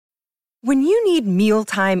When you need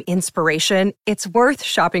mealtime inspiration, it's worth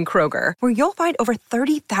shopping Kroger, where you'll find over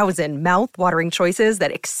 30,000 mouth-watering choices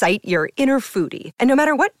that excite your inner foodie. And no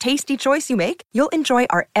matter what tasty choice you make, you'll enjoy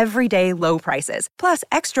our everyday low prices, plus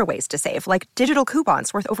extra ways to save, like digital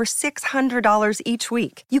coupons worth over $600 each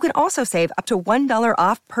week. You can also save up to $1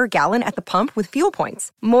 off per gallon at the pump with fuel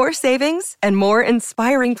points. More savings and more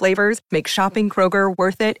inspiring flavors make shopping Kroger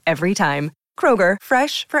worth it every time. Kroger,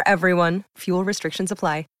 fresh for everyone. Fuel restrictions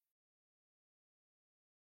apply.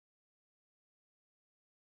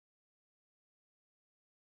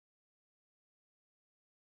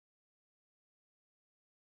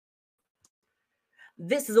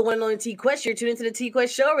 This is the one and only T Quest. You're tuned into the T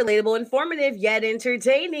Quest Show, relatable, informative, yet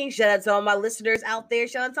entertaining. Shout out to all my listeners out there.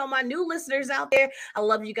 Shout out to all my new listeners out there. I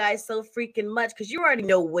love you guys so freaking much because you already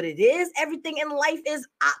know what it is. Everything in life is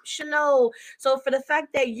optional. So for the fact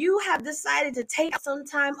that you have decided to take some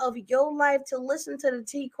time of your life to listen to the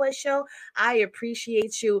T Quest Show, I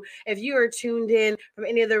appreciate you. If you are tuned in from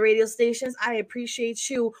any of the radio stations, I appreciate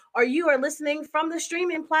you. Or you are listening from the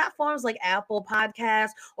streaming platforms like Apple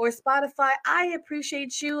Podcasts or Spotify, I appreciate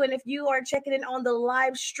you. And if you are checking in on the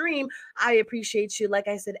live stream, I appreciate you. Like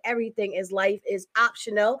I said, everything is life is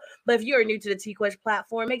optional. But if you're new to the T-Quest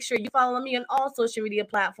platform, make sure you follow me on all social media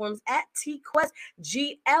platforms at T-Quest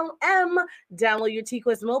GLM. Download your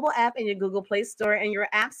T-Quest mobile app in your Google Play Store and your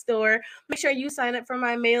App Store. Make sure you sign up for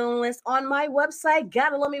my mailing list on my website,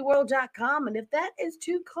 GottaLoveMeWorld.com. And if that is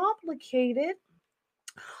too complicated,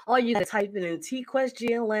 all you gotta type it in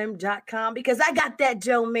tquestglm.com because I got that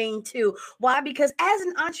domain too. Why? Because as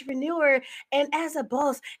an entrepreneur and as a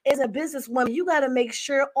boss, as a businesswoman, you gotta make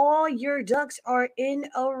sure all your ducks are in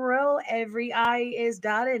a row. Every I is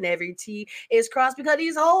dotted and every T is crossed because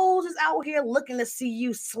these hoes is out here looking to see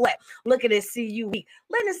you sweat, looking to see you weak,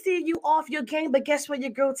 looking to see you off your game. But guess what? Your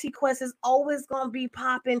girl T Quest is always gonna be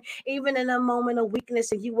popping, even in a moment of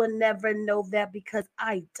weakness, and you will never know that because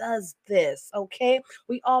I does this. Okay.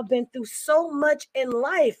 We all been through so much in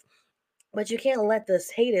life, but you can't let the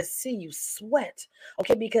haters see you sweat,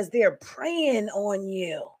 okay? Because they're praying on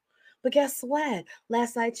you. But guess what?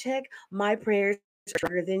 Last I checked, my prayers are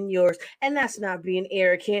stronger than yours. And that's not being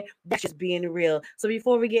arrogant. That's just being real. So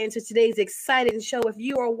before we get into today's exciting show, if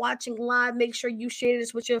you are watching live, make sure you share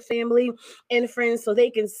this with your family and friends so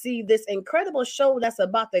they can see this incredible show that's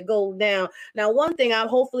about to go down. Now, one thing,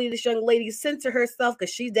 hopefully this young lady censor herself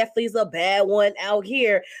because she definitely is a bad one out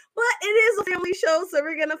here. But it is a family show, so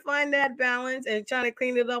we're going to find that balance and try to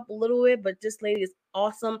clean it up a little bit. But this lady is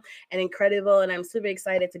awesome and incredible, and I'm super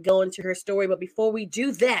excited to go into her story. But before we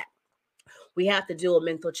do that, we have to do a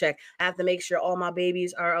mental check. I have to make sure all my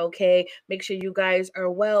babies are okay. Make sure you guys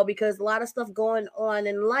are well because a lot of stuff going on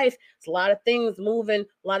in life. It's a lot of things moving,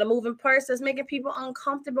 a lot of moving parts that's making people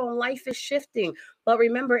uncomfortable and life is shifting. But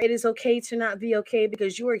remember, it is okay to not be okay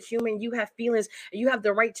because you are human. You have feelings and you have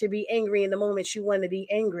the right to be angry in the moment you want to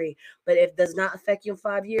be angry. But if it does not affect you in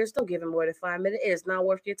 5 years, don't give it more than 5 minutes. It is not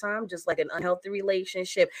worth your time, just like an unhealthy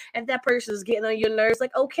relationship. If that person is getting on your nerves,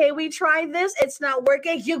 like, okay, we tried this, it's not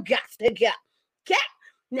working, you got to go. Okay.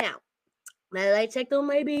 Now that I checked on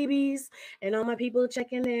my babies and all my people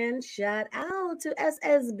checking in, shout out to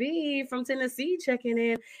SSB from Tennessee checking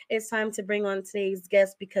in. It's time to bring on today's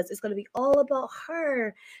guest because it's going to be all about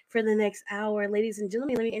her for the next hour. Ladies and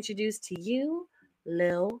gentlemen, let me introduce to you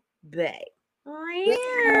Lil Bay.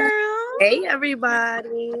 Hey,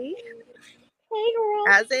 everybody. Hey, girl.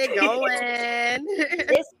 How's it going?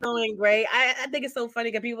 It's going great. I think it's so funny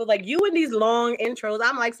because people like you in these long intros.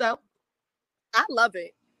 I'm like, so I love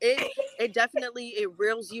it. It definitely it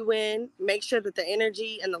reels you in. Make sure that the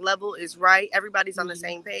energy and the level is right. Everybody's on the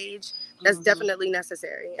same page. That's definitely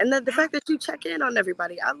necessary. And the fact that you check in on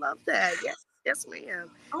everybody, I love that. Yes, ma'am.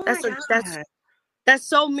 Oh that's my God. that's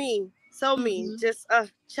so me. So me. Just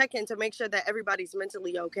check in to make sure that everybody's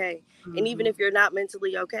mentally okay. And even if you're not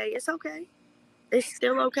mentally okay, it's okay. It's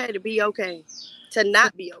still okay to be okay. To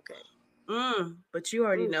not be okay. But you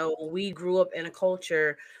already know we grew up in a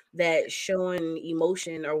culture that showing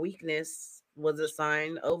emotion or weakness was a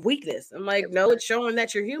sign of weakness. I'm like, no, it's showing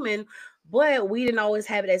that you're human, but we didn't always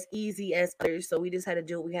have it as easy as others. So we just had to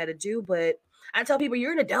do what we had to do. But I tell people,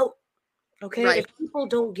 you're an adult. Okay. Right. If people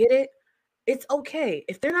don't get it, it's okay.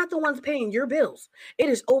 If they're not the ones paying your bills, it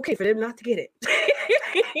is okay for them not to get it.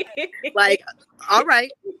 Like, all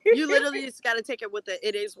right. You literally just got to take it with the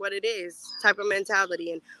it is what it is type of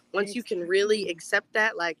mentality. And once you can really accept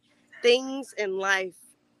that, like things in life,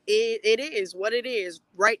 it is what it is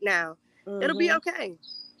right now. It'll be okay.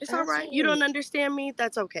 It's all right. You don't understand me.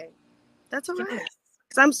 That's okay. That's all right.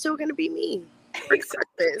 Because I'm still going to be me.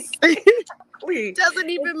 Regardless. It doesn't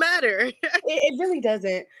even matter. It really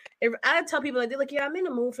doesn't. If I tell people, like, they're like, yeah, I'm in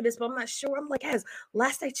the mood for this, but I'm not sure. I'm like, yes,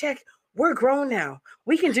 last I checked, we're grown now.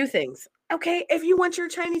 We can do things. Okay, if you want your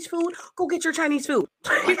Chinese food, go get your Chinese food.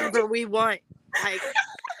 Whatever we want. Like,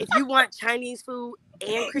 if you want Chinese food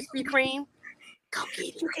and Krispy Kreme, go get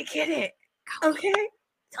it. You can get it. Okay?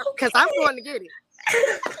 Because I'm going to get it.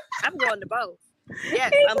 I'm going to both.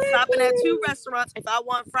 Yes, I'm stopping at 2 restaurants. If I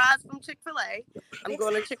want fries from Chick-fil-A, I'm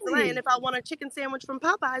going to Chick-fil-A. And if I want a chicken sandwich from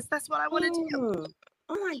Popeyes, that's what I want to do.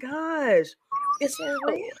 Oh my gosh. It's so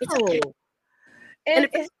real. It's okay. And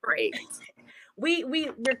it's great. We're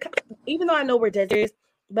even though I know we're dead serious,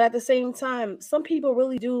 but at the same time, some people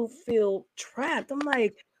really do feel trapped. I'm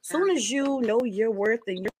like, soon as you know your worth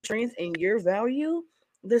and your strength and your value,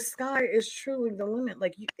 the sky is truly the limit.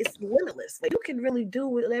 Like, it's limitless. Like, you can really do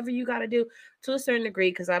whatever you got to do to a certain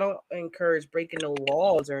degree. Because I don't encourage breaking no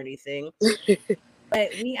laws or anything.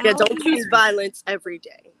 But don't choose violence every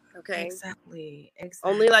day. Okay. Exactly.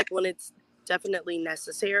 Only like when it's definitely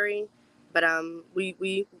necessary. But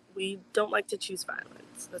we don't like to choose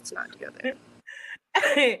violence. Let's not do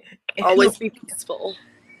that. Always be peaceful.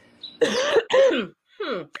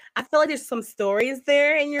 I feel like there's some stories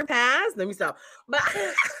there in your past. Let me stop. But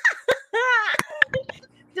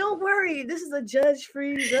don't worry, this is a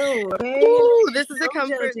judge-free zone. Okay? Ooh, this is a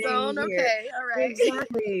comfort zone. Okay, all right.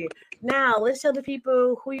 Exactly. Now let's tell the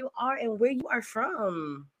people who you are and where you are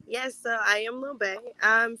from. Yes, so I am Lil Bae.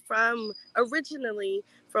 I'm originally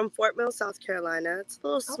from Fort Mill, South Carolina. It's a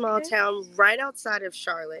little small town right outside of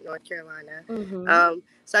Charlotte, North Carolina. Mm-hmm.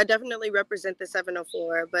 So I definitely represent the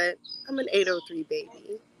 704, but I'm an 803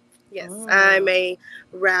 baby. Yes, I'm a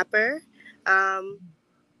rapper.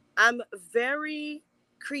 I'm very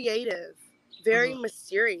creative, very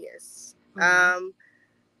mysterious,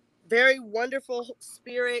 very wonderful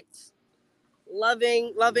spirit,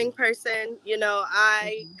 loving person. You know,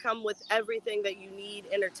 I come with everything that you need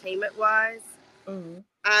entertainment-wise.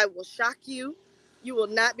 I will shock you. You will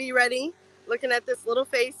not be ready. Looking at this little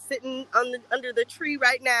face sitting under the tree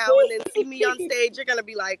right now, and then see me on stage, you're gonna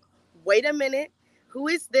be like, "Wait a minute, who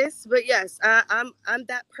is this?" But yes, I'm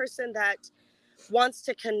that person that wants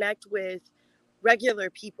to connect with regular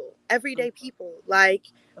people, everyday people. Like,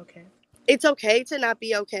 it's okay to not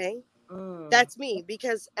be okay. That's me,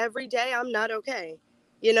 because every day I'm not okay,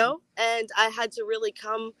 you know? And I had to really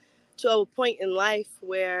come to a point in life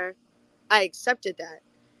where I accepted that.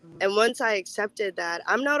 And once I accepted that,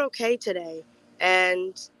 I'm not okay today,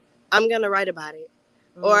 and I'm going to write about it.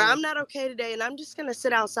 Or I'm not okay today, and I'm just going to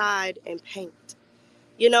sit outside and paint.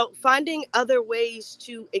 You know, finding other ways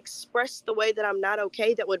to express the way that I'm not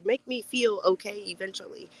okay that would make me feel okay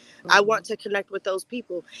eventually. I want to connect with those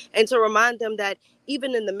people and to remind them that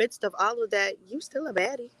even in the midst of all of that, you still a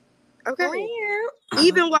baddie. Okay.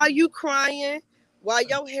 Even while you crying, while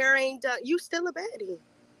your hair ain't done, you still a baddie.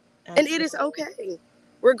 And it is okay.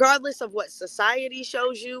 Regardless of what society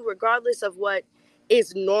shows you, regardless of what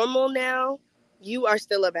is normal now, you are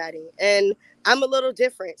still a baddie. And I'm a little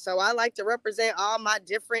different, so I like to represent all my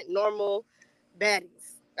different normal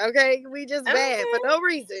baddies. Okay? We just bad for no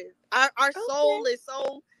reason. Our soul is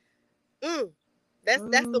so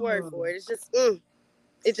that's the word for it. It's just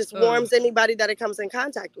it just warms anybody that it comes in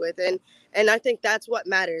contact with. And I think that's what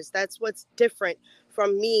matters. That's what's different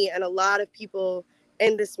from me and a lot of people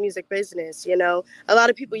in this music business. You know, a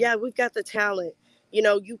lot of people, yeah, we've got the talent, you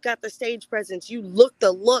know, you've got the stage presence, you look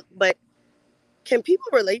the look, but can people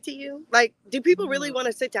relate to you? Like, do people really want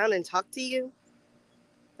to sit down and talk to you?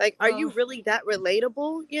 Like, are you really that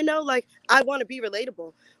relatable? You know, like, I want to be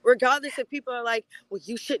relatable, regardless if people are like, well,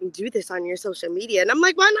 you shouldn't do this on your social media. And I'm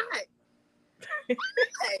like, why not? Why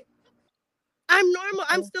not? I'm normal.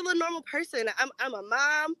 I'm still a normal person. I'm a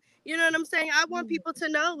mom. You know what I'm saying? I want people to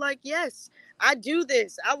know, like, yes, I do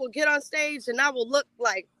this. I will get on stage and I will look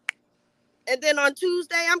like, and then on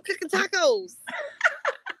Tuesday, I'm cooking tacos.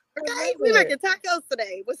 Okay, we making tacos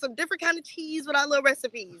today with some different kind of cheese with our little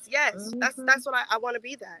recipes. Yes, that's what I want to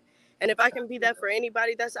be that. And if I can be that for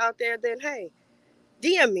anybody that's out there, then hey,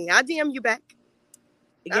 DM me. I'll DM you back.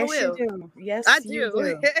 I will. You do. Yes, I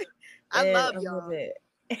do. I love y'all. Love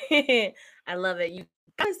it. I love it. You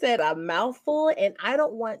guys said a mouthful, and I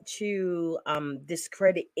don't want to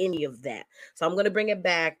discredit any of that. So I'm gonna bring it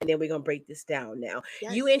back, and then we're gonna break this down now.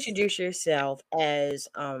 Yes. You introduce yourself as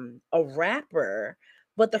a rapper.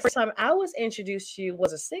 But the first time I was introduced to you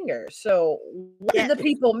was a singer. So what did the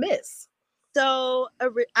people miss? So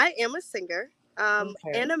I am a singer.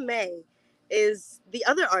 Anna Mae is the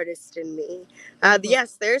other artist in me.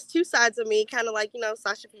 Yes, there's two sides of me, kind of like, you know,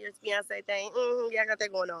 Sasha Fierce, Beyonce thing. Yeah, I got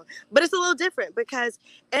that going on. But it's a little different because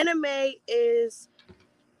Anna Mae is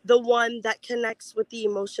the one that connects with the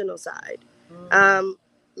emotional side.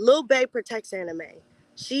 Lil Bae protects anime.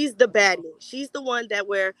 She's the baddie. She's the one that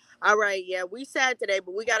where, all right, yeah, we sad today,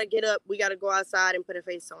 but we got to get up. We got to go outside and put a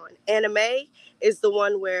face on. Anime is the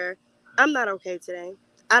one where I'm not okay today.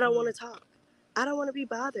 I don't want to talk. I don't want to be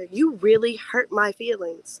bothered. You really hurt my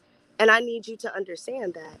feelings. And I need you to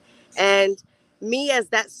understand that. And me as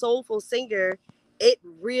that soulful singer, it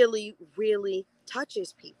really, really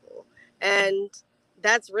touches people. And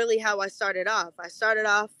that's really how I started off. I started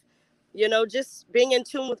off, just being in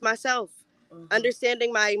tune with myself,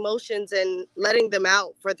 understanding my emotions and letting them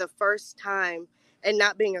out for the first time and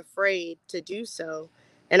not being afraid to do so.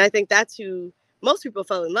 And I think that's who most people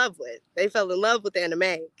fell in love with. They fell in love with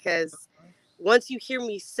anime because once you hear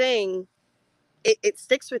me sing, it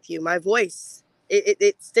sticks with you. My voice,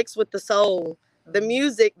 it sticks with the soul. The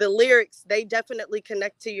music, the lyrics, they definitely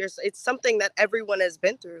connect to it's something that everyone has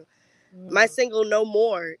been through. My single No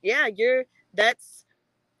More. Yeah, that's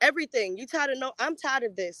everything. I'm tired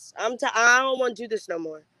of this. I don't want to do this no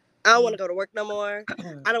more. I don't want to go to work no more.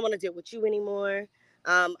 I don't want to deal with you anymore.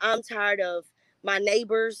 I'm tired of my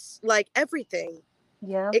neighbors, like everything.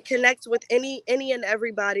 Yeah. It connects with any and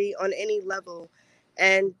everybody on any level.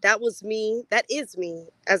 And that was me. That is me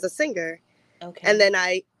as a singer. Okay. And then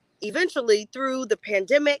I eventually, through the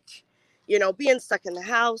pandemic, being stuck in the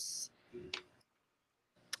house,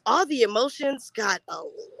 all the emotions got a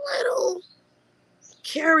little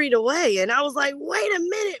carried away. And I was like, wait a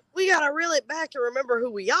minute, we got to reel it back and remember who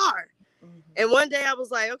we are. And one day I was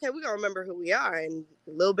like, okay, we're going to remember who we are. And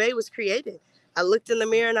Lil Bae was created. I looked in the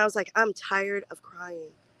mirror and I was like, I'm tired of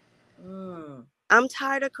crying. I'm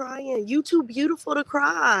tired of crying. You too beautiful to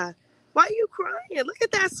cry. Why are you crying? Look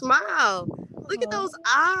at that smile. Look at those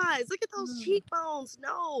eyes. Look at those cheekbones.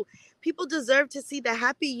 No, people deserve to see the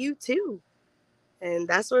happy you too. And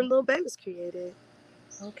that's when Lil Bae was created.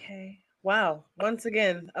 Okay. Wow. Once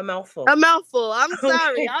again, a mouthful. A mouthful. I'm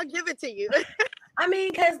sorry. I'll give it to you. I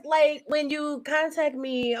mean, because like when you contact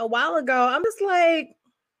me a while ago, I'm just like,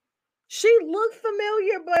 she looked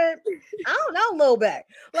familiar, but I don't know Lil Bae.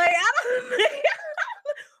 Like, I don't.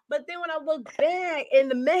 But then when I look back in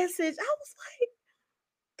the message, I was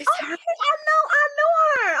like, I know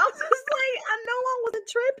her. I was just like, I know I wasn't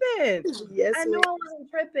tripping. Yes, I know I wasn't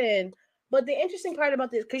tripping. But the interesting part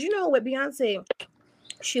about this, because with Beyonce,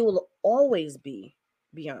 she will always be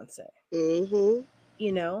Beyonce.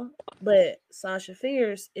 But Sasha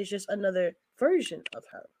Fierce is just another version of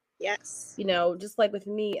her. Yes. Just like with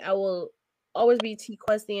me, I will always be T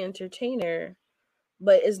Quest the entertainer,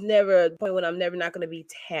 but it's never a point when I'm never not going to be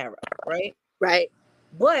Tara, right? Right.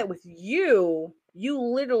 But with you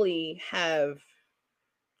literally have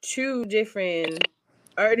two different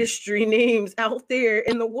artistry names out there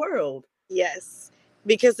in the world. Yes,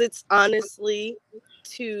 because it's honestly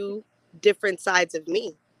two different sides of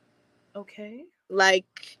me. Okay.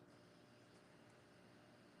 Like,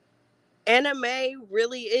 anime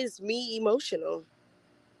really is me emotional.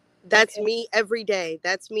 That's me every day.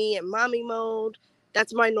 That's me in mommy mode.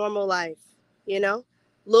 That's my normal life,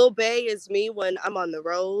 Lil Bae is me when I'm on the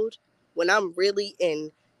road, when I'm really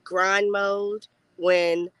in grind mode,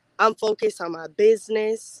 when I'm focused on my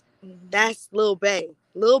business. That's Lil Bae.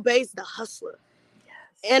 Lil Bae's the hustler.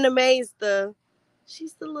 Yes. Anime's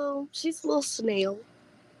she's a little snail.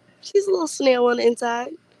 She's a little snail on the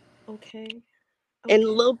inside. Okay. And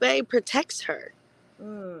Lil Bae protects her.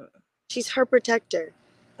 She's her protector.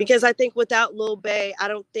 Because I think without Lil Bae, I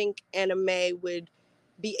don't think anime would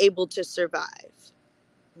be able to survive.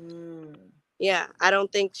 Yeah, I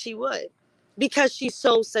don't think she would. Because she's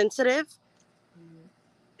so sensitive,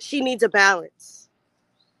 she needs a balance.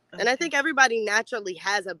 And I think everybody naturally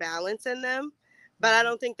has a balance in them, but I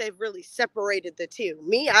don't think they've really separated the two.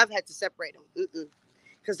 Me, I've had to separate them.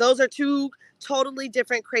 Because those are two totally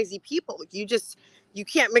different crazy people. You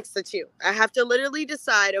can't mix the two. I have to literally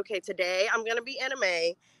decide, okay, today I'm going to be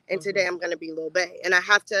anime and today I'm going to be Lil Bae. And I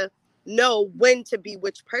have to know when to be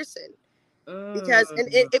which person. Because and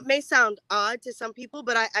it may sound odd to some people,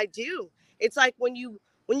 but I do. It's like when you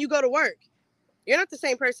go to work, you're not the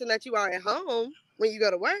same person that you are at home when you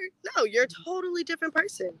go to work. No, you're a totally different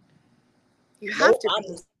person. You have to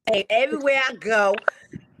be. Hey, everywhere I go,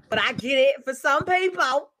 but I get it for some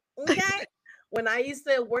people. Okay. When I used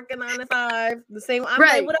to work a 9 to 5, the same. I'm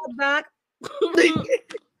like, what up, Doc?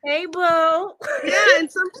 Hey, boo. Yeah, and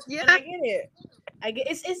I get it.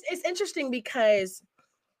 It's interesting because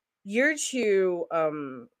your two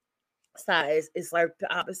sides is like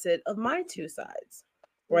the opposite of my two sides,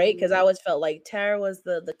 right? Because I always felt like Tara was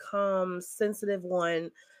the calm, sensitive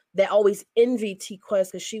one that always envied T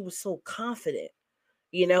Quest because she was so confident.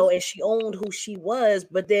 you know, and she owned who she was.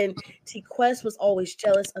 But then T Quest was always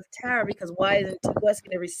jealous of Tara because why isn't T Quest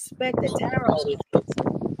getting the respect that Tara always gets?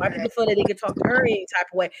 Why people feel that they can talk to her any type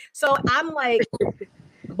of way? So I'm like,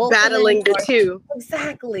 both battling the two.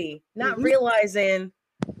 Exactly. Not realizing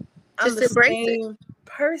I'm Just the same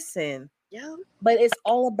person. Yeah. But it's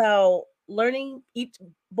all about learning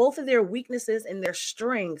both of their weaknesses and their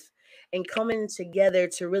strengths and coming together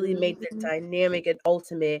to really make the dynamic and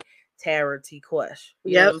ultimate Tara T Quest.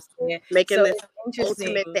 You know what I'm saying? Making so this interesting.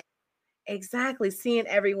 ultimate thing. Exactly. Seeing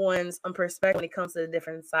everyone's perspective when it comes to the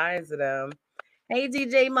different sides of them. Hey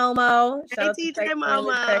DJ Momo. Shout out to DJ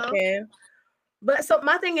Momo. But so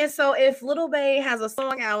my thing is, so if Little Bae has a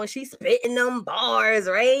song out and she's spitting them bars,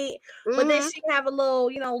 right? But then she have a little,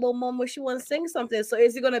 you know, a little moment where she wants to sing something. So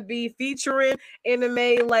is it gonna be featuring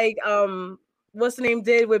Anime like what's the name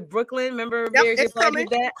did with Brooklyn? Remember Mary J. Blige did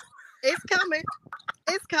that? It's coming.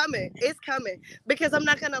 It's coming. It's coming. Because I'm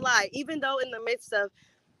not gonna lie, even though in the midst of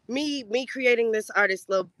me creating this artist,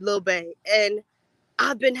 Lil Bae, and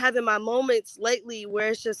I've been having my moments lately where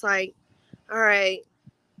it's just like, all right,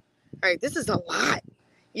 this is a lot.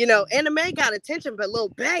 You know, Anime got attention, but Lil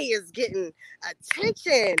Bae is getting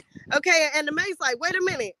attention. Okay, and Anime's like, wait a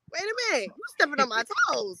minute, you stepping on my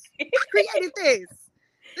toes. I created this.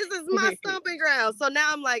 This is my stomping ground. So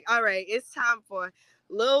now I'm like, all right, it's time for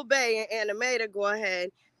Lil Bae and Anime to go ahead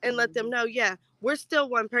and let them know, yeah, we're still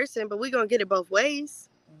one person, but we're going to get it both ways.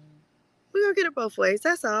 We're going to get it both ways.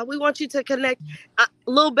 That's all. We want you to connect.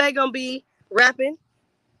 Lil Bae going to be rapping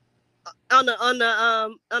on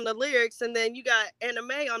the lyrics, and then you got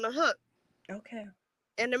Anime on the hook. Okay.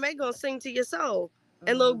 Anime gonna sing to your soul,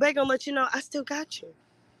 and Lil Bae gonna let you know, I still got you.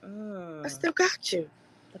 I still got you.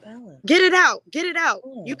 The balance. Get it out.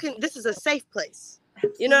 You can. This is a safe place.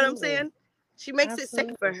 Absolutely. You know what I'm saying? She makes it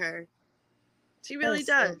safe for her. She really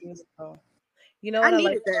does. So you know what? I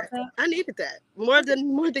needed that. I needed that more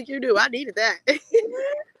than you do. I needed that.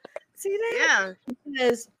 See that? Yeah.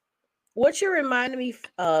 Because what you're reminding me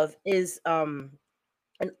of is an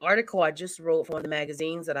article I just wrote for one of the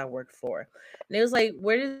magazines that I work for. And it was like,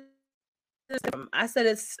 where does this stem from? I said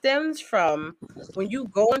it stems from when you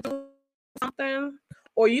go into something,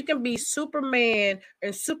 or you can be Superman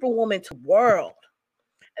and Superwoman to the world.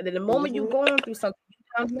 And then the moment you're going through something,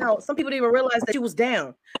 some people didn't even realize that you was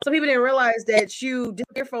down. Some people didn't realize that you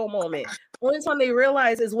disappeared for a moment. The only time they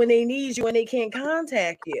realize is when they need you and they can't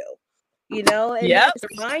contact you. You know, and it's a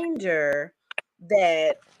reminder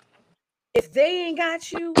that if they ain't got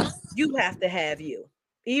you, you have to have you.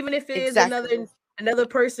 Even if it is another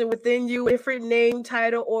person within you, different name,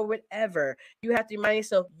 title, or whatever. You have to remind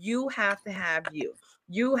yourself, you have to have you.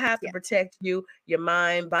 You have to protect you, your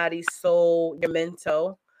mind, body, soul, your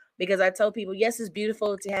mental. Because I tell people, yes, it's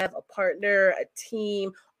beautiful to have a partner, a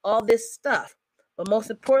team, all this stuff. But most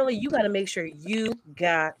importantly, you got to make sure you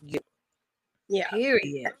got you. Yeah.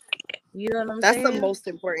 Period. You know what I'm saying? That's the most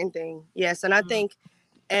important thing. Yes. And I think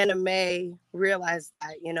Anime realized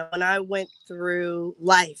that, you know, when I went through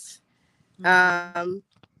life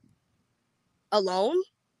alone,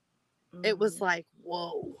 it was like,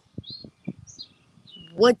 whoa,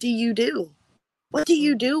 what do you do? What do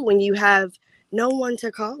you do when you have no one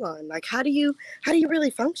to call on? Like, how do you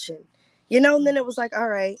really function? You know, and then it was like, all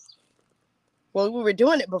right, well, we were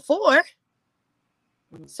doing it before.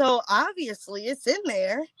 So obviously it's in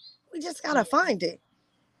there. We just got to find it.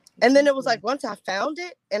 And then it was like, once I found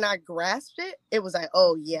it and I grasped it, it was like,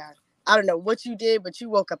 oh yeah, I don't know what you did, but you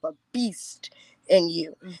woke up a beast in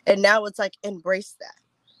you. And now it's like, embrace that.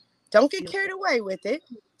 Don't get carried away with it.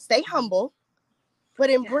 Stay humble, but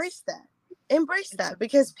embrace that. Embrace that,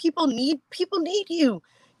 because people need you.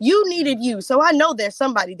 You needed you. So I know there's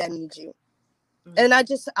somebody that needs you. And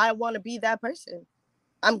I want to be that person.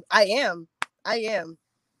 I am. Absolutely.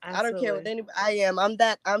 I don't care what anybody. I am. I'm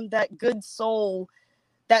that good soul,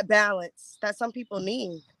 that balance that some people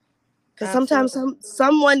need. Because sometimes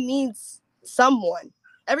someone needs someone.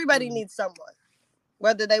 Everybody needs someone,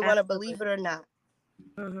 whether they want to believe it or not.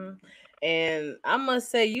 And I must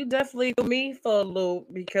say, you definitely threw me for a loop,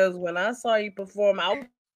 because when I saw you perform, I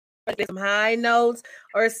was some high notes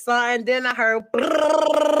or something. Then I heard,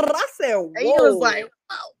 I said, whoa. And you was like,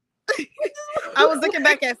 wow. I was looking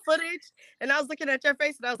back at footage and I was looking at your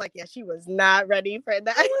face and I was like, yeah, she was not ready for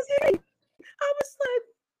that. I was like,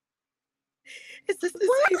 is this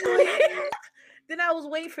the Then I was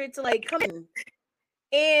waiting for it to like come in,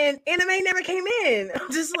 and Anime never came in.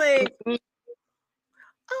 I'm just like,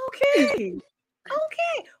 okay.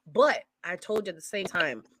 But I told you at the same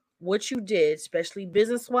time, what you did, especially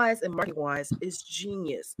business-wise and marketing-wise, is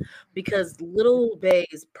genius, because Little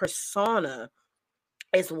Bae's persona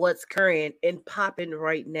is what's current and popping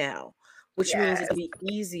right now, which means it's Yes. gonna be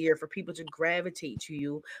easier for people to gravitate to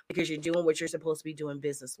you because you're doing what you're supposed to be doing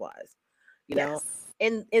business wise, you know.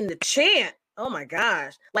 Yes. In the chant, oh my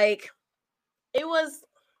gosh, like it was.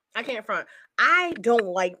 I can't front. I don't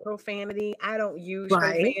like profanity. I don't use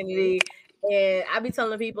Right. profanity. And I be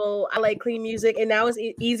telling people I like clean music, and now it's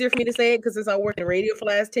easier for me to say it because since I worked in radio for the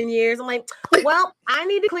last 10 years, I'm like, well, I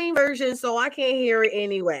need a clean version, so I can't hear it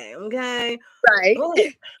anyway. Okay. Right. But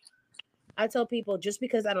I tell people just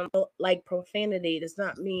because I don't like profanity does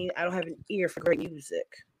not mean I don't have an ear for great music,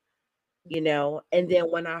 you know. And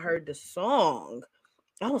then when I heard the song,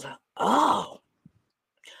 I was like, oh,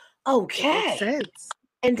 It makes okay. sense.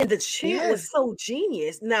 And then the chant was Yes. so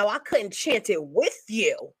genius. Now I couldn't chant it with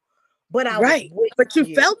you, but I was Right. with But you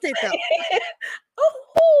you. felt it though.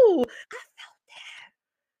 Oh, I felt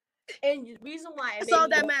that. And the reason why it That's made all me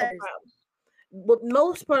that go so matters. proud.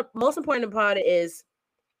 What most important part is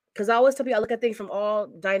because I always tell people I look at things from all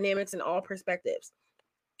dynamics and all perspectives.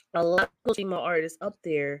 A lot of those female artists up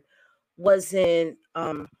there wasn't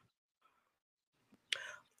a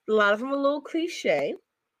lot of them were a little cliche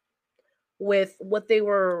with what they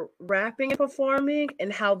were rapping and performing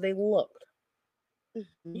and how they looked. Mhm.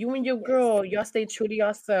 You and your Yes. girl, y'all stayed true to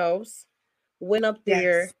yourselves, went up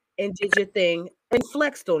there Yes. and did your thing and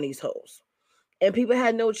flexed on these hoes. And people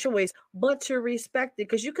had no choice but to respect it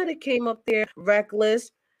because you could have came up there reckless.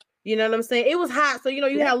 You know what I'm saying? It was hot, so you know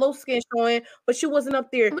you Yeah. had low skin showing, but you wasn't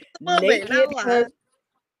up there A little bit, not naked a lot. because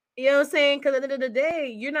you know what I'm saying? Because at the end of the day,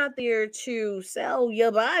 you're not there to sell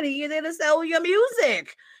your body, you're there to sell your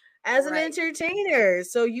music as an Right. entertainer.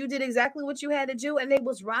 So you did exactly what you had to do, and they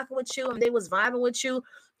was rocking with you and they was vibing with you.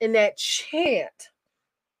 And that chant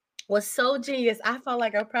was so genius. I felt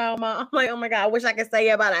like a proud mom. I'm like, oh my God, I wish I could say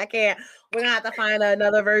it, but I can't. We're gonna have to find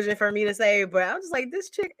another version for me to say. But I'm just like, this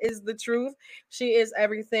chick is the truth. She is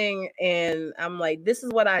everything. And I'm like, this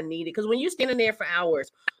is what I needed. Because when you're standing there for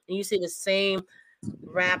hours and you see the same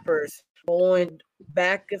rappers going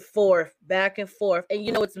back and forth, and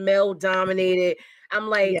you know it's male dominated. I'm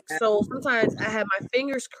like, Yeah. so sometimes I have my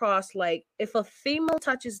fingers crossed, like, if a female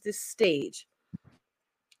touches this stage,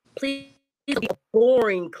 please be a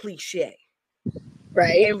boring cliche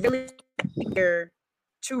Right. and really here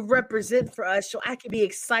to represent for us so I can be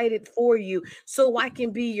excited for you, so I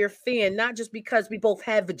can be your fan, not just because we both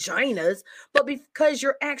have vaginas, but because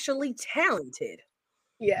you're actually talented.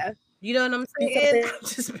 Yeah. You know what I'm Be saying? something. I'm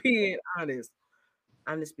just being honest.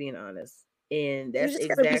 I'm just being honest. And You that's just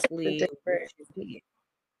gotta be something exactly what different. you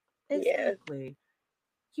did. Yeah. Exactly.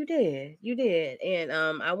 You did. You did. And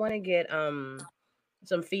I want to get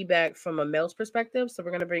some feedback from a male's perspective. So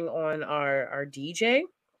we're gonna bring on our DJ, you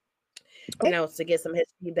Okay. know, to get some his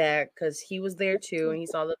feedback because he was there too and he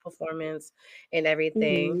saw the performance and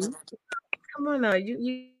everything. Mhm. Come on now,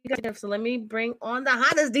 you got it. So let me bring on the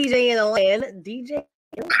hottest DJ in the land, DJ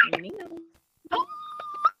Nino.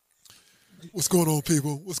 What's going on,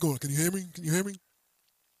 people? What's going on? Can you hear me? Can you hear me?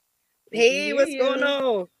 We can Hey, hear what's going you.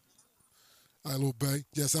 on? All right, little Bay.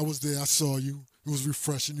 Yes, I was there. I saw you. It was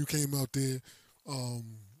refreshing. You came out there.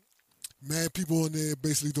 Um, mad people on there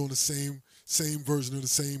basically doing the same version of the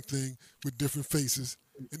same thing with different faces.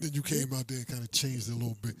 And then you came out there and kind of changed it a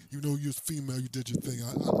little bit. Even though you was female, you did your thing.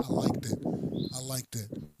 I like that. I like that.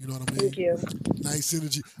 You know what I Thank mean? you. Nice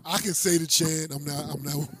energy. I can say the chant. I'm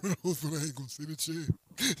not one of those, but I ain't gonna say the chant.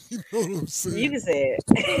 You know what I'm You saying? can say it.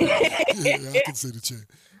 Yeah, I can say the chant.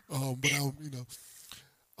 But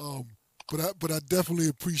um, but I definitely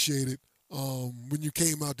appreciate it when you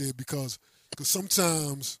came out there because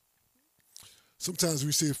sometimes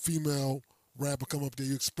we see a female rapper come up there,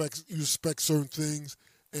 you expect certain things,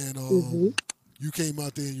 and Mhm. you came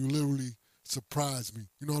out there and you literally surprised me.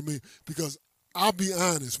 You know what I mean? Because I'll be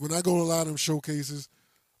honest, when I go to a lot of them showcases,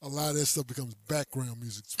 a lot of that stuff becomes background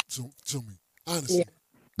music to me. Yeah.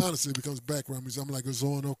 Honestly, it becomes background music. I'm like, it's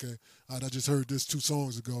on, okay. All right, I just heard this 2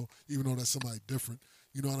 songs ago, even though that's somebody different.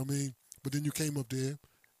 You know what I mean? But then you came up there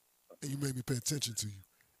and you made me pay attention to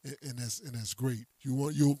you, and that's great. You're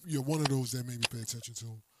one of those that made me pay attention to.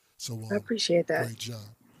 So I appreciate that. great job,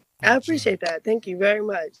 I great job. appreciate that. Thank you very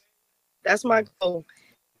much. That's my goal,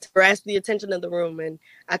 to grasp the attention of the room, and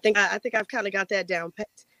I think I've kind of got that down pat.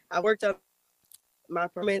 I worked on my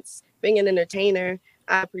performance, being an entertainer.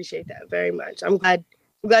 I appreciate that very much. I'm glad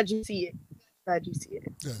you see it. Glad you see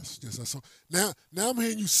it. Yes, I saw. Now I'm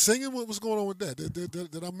hearing you singing. What's going on with that?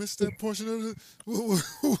 Did I miss that portion of it? Who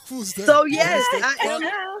was that? So Did I yes, miss that I part?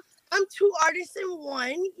 am. I'm two artists in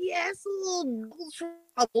one. Yes, a little double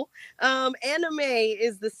trouble. Anime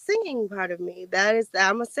is the singing part of me.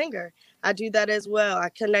 I'm a singer. I do that as well. I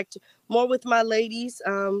connect more with my ladies.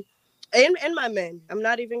 and my men. I'm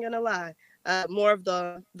not even gonna lie. More of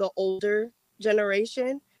the older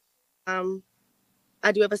generation. Um,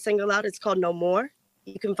 I do have a single out. It's called No More.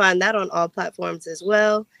 You can find that on all platforms as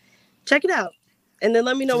well. Check it out, and then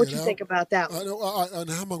let me know Check what it you out. think about that I one. know.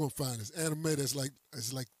 How am I gonna find this anime? That's like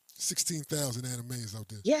it's like 16,000 animes out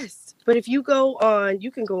there. Yes, but if you go on,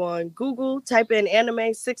 you can go on Google, type in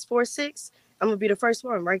anime 646. I'm gonna be the first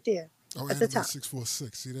one right there Oh, at the anime top.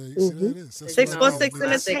 646. See there? See Mm-hmm. that is. That's what You I do. I 646 know, need when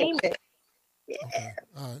I this. think of Entertainment. Yeah. Okay.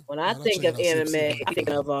 All right. when All I right. I'll think check it of out. anime, See if I I'm can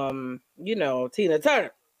thinking find it. of Tina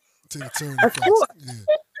Turner. Tina Turner Of facts. course. Yeah.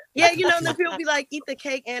 Yeah, Okay. then Cake. people be like, eat the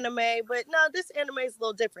cake anime, but no, this anime is a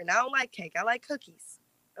little different. I don't like cake. I like cookies.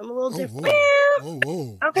 I'm a little Oh different. whoa. Whoa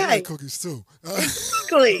whoa. I like Okay, cookies too. I'm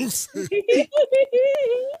exactly. saying,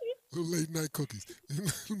 little late night cookies.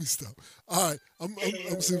 Let me stop. All right.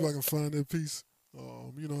 I'm see if I can find that piece.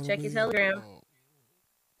 You know what I Check your mean? Telegram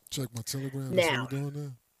Check my Telegram. That's what now, we're doing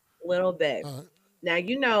now. little bit. All right.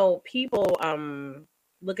 Now people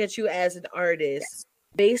look at you as an artist Yes.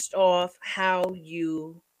 based off how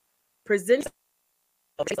you present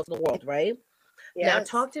yourself to the world, right? Now, Yes.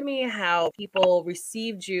 talk to me how people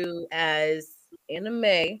received you as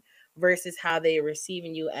anime versus how they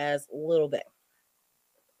receiving you as Little Bit.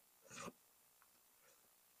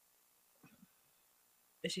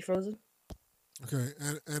 Is she frozen? Okay.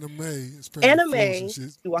 Anime is apparently frozen. Anime,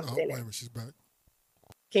 She's. you walked Oh in wait a it. minute. She's back.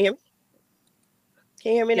 Can you hear me?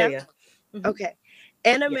 Can you hear me Yeah, now? yeah. Mhm. Okay.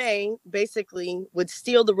 Yes. Anime basically would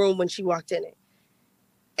steal the room when she walked in it.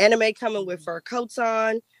 Anime coming with fur coats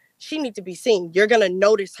on. She need to be seen. You're gonna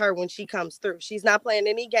notice her when she comes through. She's not playing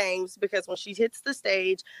any games because when she hits the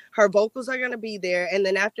stage, her vocals are gonna be there, and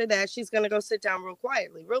then after that, she's gonna go sit down real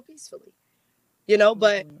quietly, real peacefully.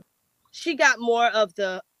 But Mhm. she got more of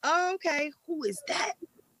the, oh, okay, who is that?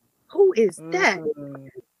 Who is that? Mhm.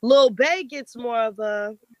 Lil Bay gets more of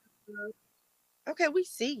a, okay, we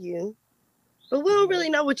see you, but we don't really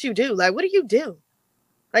know what you do. Like, what do you do?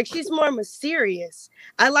 Like, she's more mysterious.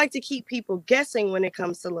 I like to keep people guessing when it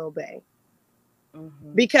comes to Lil Bay.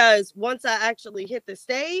 Mhm. Because once I actually hit the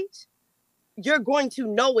stage, you're going to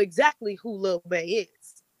know exactly who Lil Bay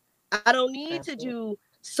is. I don't need to Absolutely. do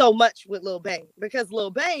so much with Lil Bay because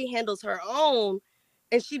Lil Bay handles her own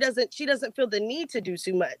and she doesn't feel the need to do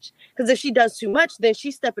too much. Because if she does too much, then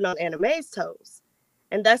she's stepping on Anime's toes.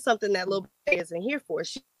 And that's something that Lil Bay isn't here for.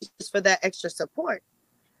 She's just for that extra support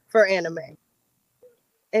for Anime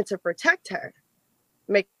and to protect her.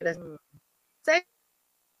 Make it a Mm. safe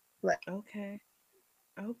place. Okay.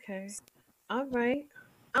 Okay. All right.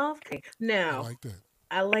 Okay. I Now, like that.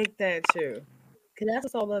 I like that too. Cause that's what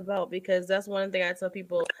it's all about. Because that's one thing I tell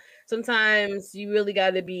people. Sometimes you really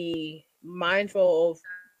got to be mindful of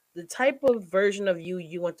the type of version of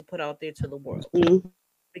you want to put out there to the world. Mhm.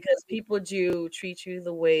 Because people do treat you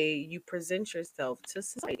the way you present yourself to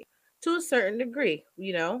society to a certain degree.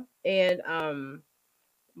 And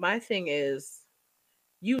my thing is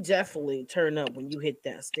you definitely turn up when you hit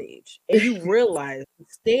that stage and you realize the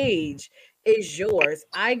stage is yours.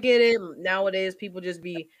 I get it. Nowadays people just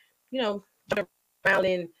be, you know, around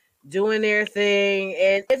and doing their thing.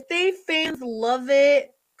 And if they fans love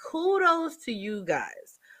it, kudos to you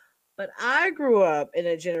guys. But I grew up in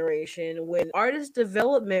a generation when artist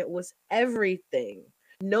development was everything.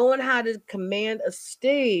 Knowing how to command a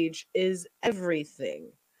stage is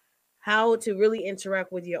everything. How to really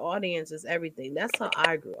interact with your audience is everything. That's how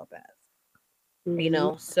I grew up as.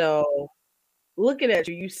 Mhm. So looking at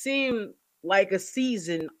you, you seem like a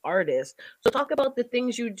seasoned artist. So talk about the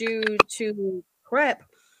things you do to prep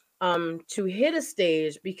to hit a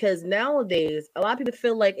stage because nowadays a lot of people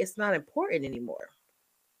feel like it's not important anymore.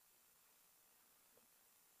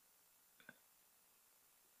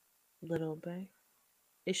 Little Bay.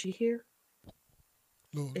 Is she here?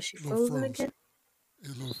 Is she Little frozen froze. again?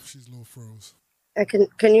 She's a little froze.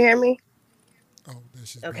 Can you hear me? Oh, there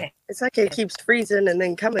she's back. Okay. It's like it keeps freezing and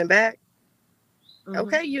then coming back. Mhm.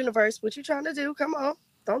 Okay, universe, what you trying to do? Come on.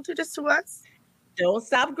 Don't do this to us. Don't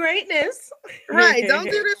stop greatness. Right, don't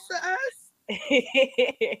do this to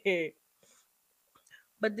us.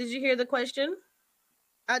 But did you hear the question?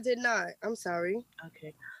 I did not. I'm sorry.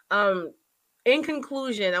 Okay. Um, in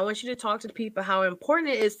conclusion, I want you to talk to the people how important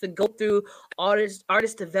it is to go through artist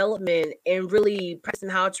development and really practicing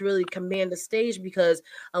how to really command the stage because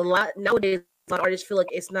a lot nowadays a lot of artists feel like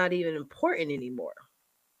it's not even important anymore.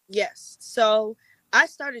 Yes. So I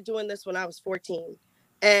started doing this when I was 14,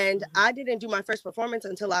 and Mhm. I didn't do my first performance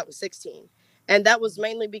until I was 16. And that was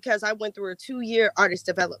mainly because I went through a 2-year artist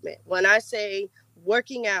development. When I say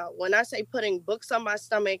working out, when I say putting books on my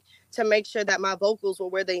stomach to make sure that my vocals were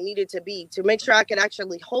where they needed to be, to make sure I could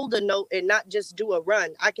actually hold a note and not just do a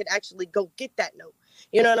run, I could actually go get that note.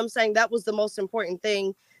 You know what I'm saying? That was the most important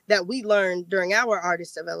thing that we learned during our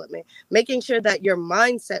artist development, making sure that your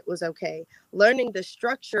mindset was okay, learning the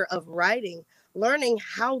structure of writing, learning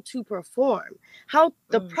how to perform, how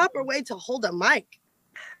the proper way to hold a mic,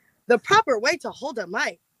 the proper way to hold a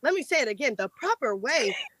mic. Let me say it again, the proper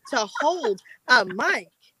way to hold a mic.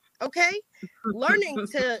 Okay. Learning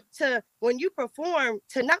to when you perform,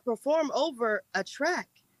 to not perform over a track.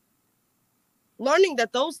 Learning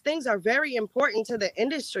that those things are very important to the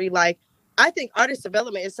industry. Like, I think artist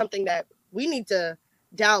development is something that we need to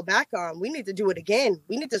dial back on. We need to do it again.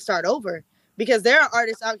 We need to start over, because there are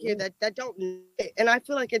artists out here that don't know it. And I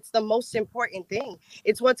feel like it's the most important thing.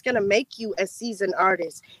 It's what's going to make you a seasoned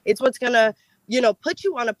artist. It's what's going to, put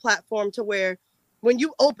you on a platform to where when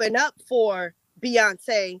you open up for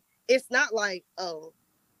Beyonce, it's not like, oh,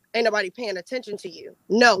 ain't nobody paying attention to you.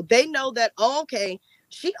 No, they know that, oh, okay,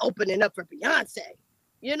 she opening up for Beyonce.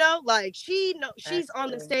 Like she's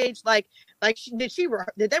on the stage. Like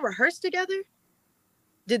did they rehearse together?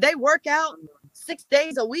 Did they work out 6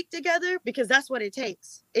 days a week together? Because that's what it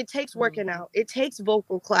takes. It takes working out. It takes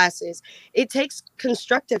vocal classes. It takes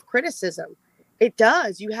constructive criticism. It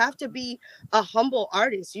does. You have to be a humble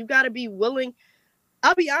artist. You got to be willing.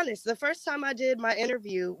 I'll be honest. The first time I did my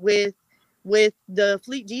interview with the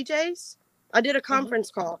Fleet DJs, I did a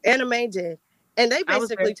conference call. Anna Mae did. And they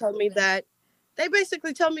basically told me that,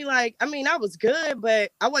 like, I mean, I was good,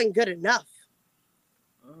 but I wasn't good enough.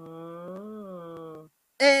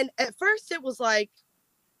 And at first it was like,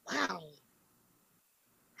 wow,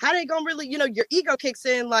 how they gonna really, your ego kicks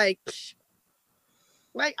in, like,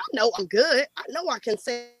 I know I'm good. I know I can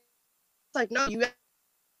say. It's like, no, you have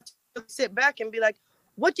to sit back and be like,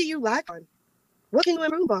 what do you lack on? What can you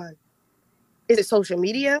improve on? Is it social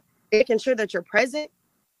media? Making sure that you're present?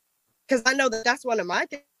 Because I know that that's one of my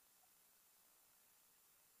things.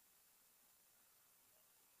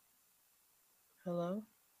 Hello?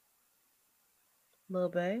 Lil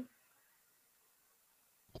Bae?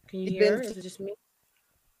 Can you hear her? Is it just me?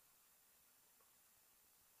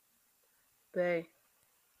 Bae.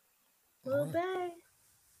 Lil Bae.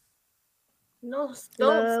 No,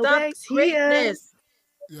 don't stop greatness.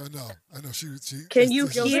 Yeah, I know. She can you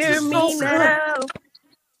hear me now?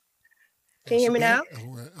 Can you hear me now?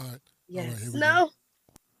 All right. Yes. All right, here we no. go.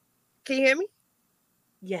 Can you hear me?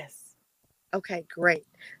 Yes. Okay, great.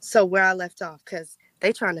 So where I left off, because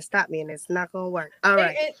they trying to stop me and it's not going to work. All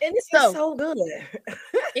right. And this is so good.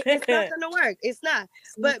 It's not going to work. It's not.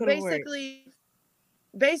 But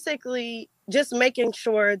basically, just making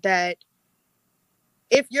sure that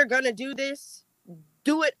if you're going to do this,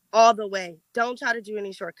 do it all the way. Don't try to do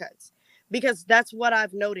any shortcuts, because that's what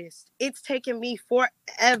I've noticed. It's taken me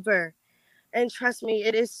forever. And trust me,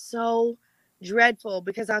 it is so dreadful,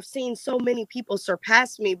 because I've seen so many people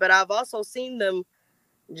surpass me, but I've also seen them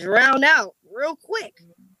drown out real quick.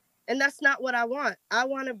 And that's not what I want. I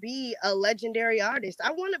want to be a legendary artist.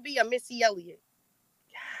 I want to be a Missy Elliott.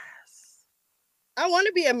 Yes. I want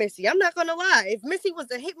to be a Missy. I'm not going to lie. If Missy was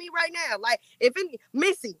to hit me right now, like if any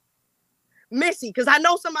Missy, because I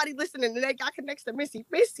know somebody listening and they got connects to Missy.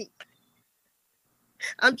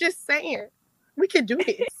 I'm just saying, we could do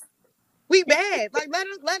this. We bad. Like let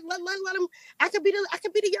them. I could be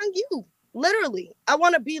the young you. Literally, I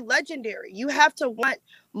want to be legendary. You have to want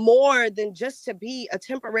more than just to be a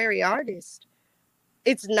temporary artist.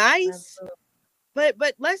 It's nice, but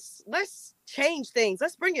let's change things.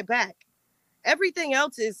 Let's bring it back. Everything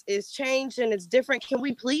else is changed and it's different. Can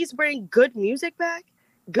we please bring good music back?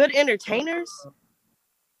 Good entertainers?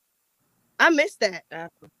 I miss that.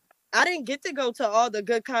 I didn't get to go to all the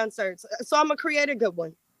good concerts, so I'm gonna create a good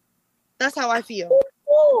one. That's how I feel.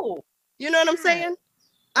 Ooh. You know what I'm saying?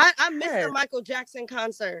 I missed the Michael Jackson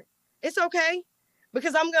concert. It's okay,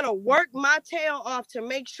 because I'm going to work my tail off to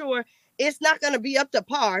make sure it's not going to be up to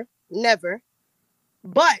par. Never.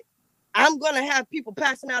 But I'm going to have people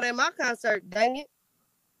passing out at my concert. Dang it.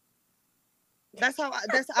 I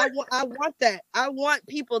want that. I want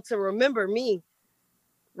people to remember me.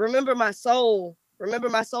 Remember my soul. Remember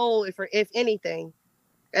my soul if anything.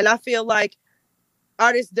 And I feel like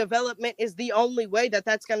artist development is the only way that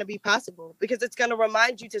that's going to be possible, because it's going to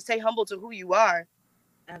remind you to stay humble to who you are.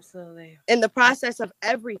 Absolutely. In the process of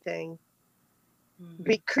everything,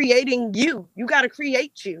 be creating you. You got to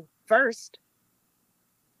create you first.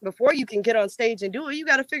 Before you can get on stage and do it, you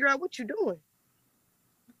got to figure out what you're doing.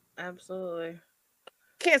 Absolutely.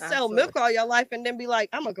 Can't sell milk all your life and then be like,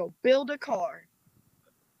 I'm going to go build a car.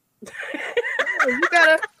 You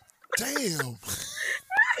got to. Damn.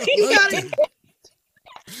 You gotta.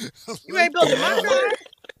 You ain't building my car.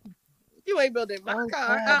 You ain't building my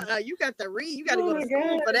car. You got to read. You got to go to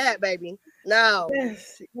school for that, baby. No.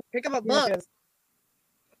 Yes. Pick up a book.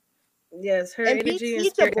 Yes, her and energy be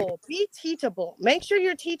teachable. Be teachable. Make sure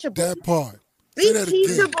you're teachable. That part. Be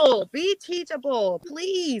teachable. Be teachable,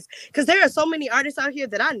 please. Because there are so many artists out here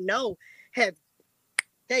that I know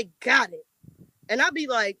they got it. And I'll be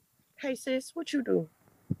like, hey sis, what you do?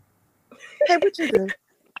 Hey, what you do?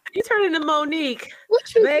 You turn into Monique.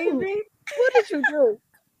 What you baby? Do? What did you do?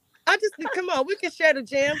 I just come on, we can share the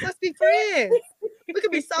jams. Let's be friends. We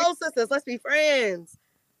could be soul sisters. Let's be friends.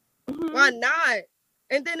 Mm-hmm. Why not?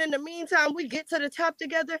 And then in the meantime, we get to the top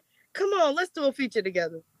together. Come on, let's do a feature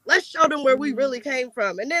together. Let's show them where we really came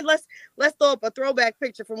from. And then let's throw up a throwback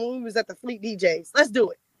picture from when we was at the Fleet DJs. Let's do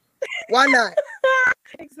it. Why not?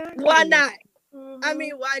 Exactly. Why not? Mm-hmm. I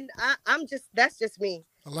mean, that's just me.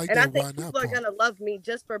 I like and that. I think people are going to love me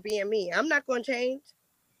just for being me. I'm not going to change.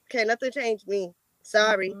 Can't nothing change me.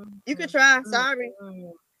 Sorry. Mm-hmm. You can try. Sorry.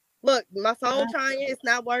 Mm-hmm. Look, my phone trying. It's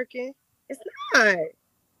not working. It's not.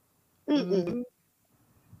 Mm-mm.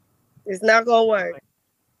 It's not going to work.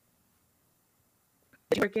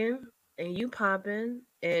 Working and you popping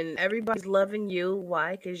and everybody's loving you.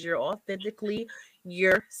 Why? Because you're authentically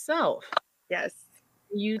yourself. Yes.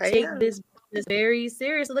 You take this very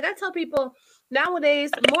seriously. Like I tell people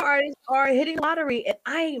nowadays, more artists are hitting lottery, and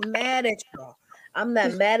I ain't mad at y'all. I'm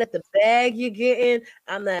not mad at the bag you're getting.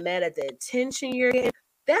 I'm not mad at the attention you're getting.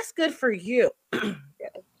 That's good for you.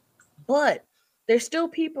 But there's still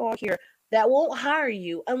people out here that won't hire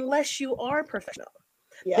you unless you are professional.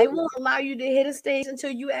 Yep. They won't allow you to hit a stage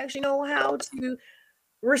until you actually know how to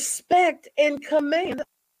respect and command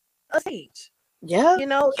a stage. Yeah. You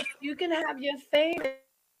know, you can have your fame.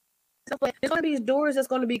 There's going to be doors that's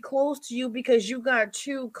going to be closed to you because you got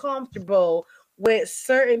too comfortable with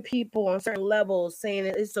certain people on certain levels saying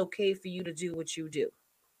that it's okay for you to do what you do.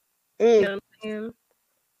 You know what I'm saying?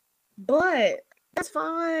 But that's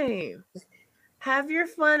fine. Have your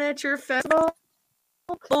fun at your festival.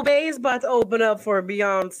 Obey is about to open up for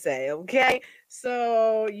Beyonce, okay?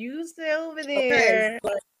 So you stay over there.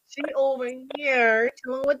 Okay. She over here,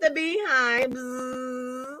 chilling with the beehive,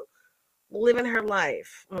 living her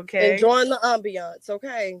life, okay? Enjoying the ambiance,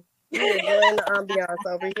 okay? You're enjoying the ambiance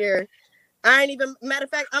over here. I ain't even, matter of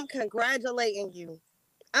fact, I'm congratulating you.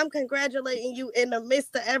 I'm congratulating you in the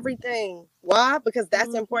midst of everything. Why? Because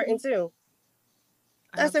that's important too.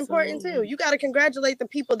 That's important too. You got to congratulate the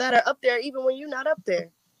people that are up there, even when you're not up there.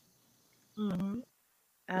 Mm-hmm.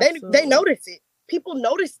 They notice it. People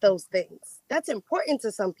notice those things. That's important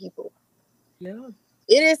to some people. Yeah,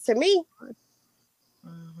 it is to me.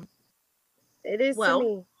 Mm-hmm. It is to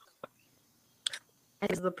me.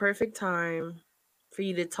 It's the perfect time for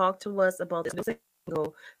you to talk to us about this new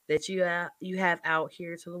single that you have out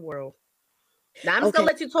here to the world. Now I'm just gonna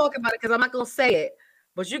let you talk about it because I'm not gonna say it,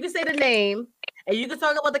 but you can say the name. And you can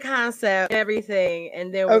talk about the concept and everything,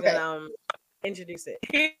 and then we're gonna introduce it.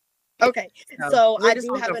 Okay, so I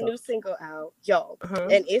do have a new single out, y'all,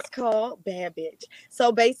 and it's called Bad Bitch.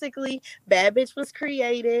 So basically, Bad Bitch was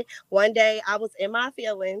created. One day I was in my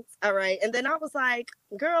feelings, all right, and then I was like,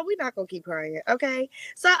 girl, we're not gonna keep crying, okay?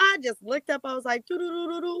 So I just looked up, I was like,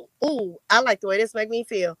 ooh, I like the way this make me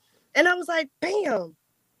feel. And I was like, bam,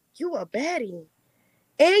 you a baddie,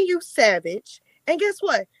 and you savage. And guess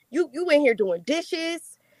what? You in here doing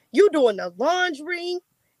dishes, you doing the laundry,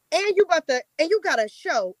 and you got a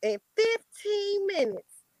show in 15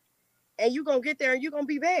 minutes. And you gonna get there and you gonna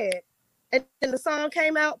be bad. And then the song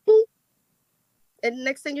came out, boop. And the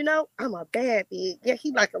next thing you know, I'm a bad bitch. Yeah,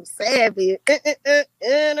 he like I'm savage. And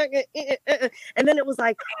then it was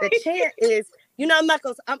like the chant is, I'm not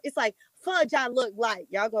gonna it's like fudge I look like.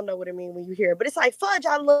 Y'all gonna know what I mean when you hear it, but it's like fudge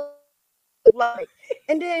I look like.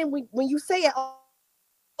 And then when you say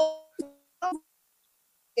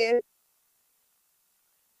it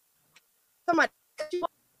somebody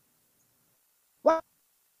what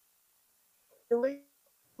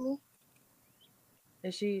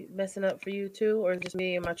is she messing up for you too, or just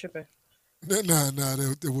me and my tripping? Nah,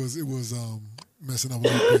 it was messing up a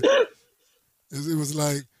little bit. It was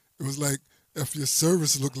like if your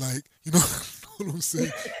service looked like, you know what I'm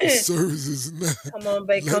saying? The service is not. Come on,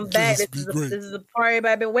 babe, come back. This is a party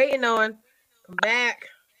I've been waiting on. Come back.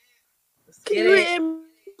 Let's get it.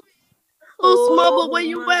 Oh, Smubble, where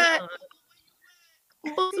you at? I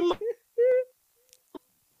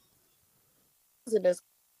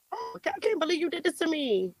can't believe you did this to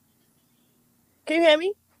me. Can you hear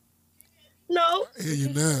me? No. I hear you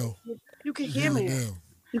now. You can hear me now.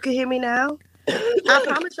 You can hear me now? I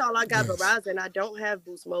promise y'all I got Verizon. I don't have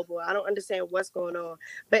Boost Mobile. I don't understand what's going on.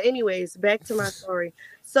 But anyways, back to my story.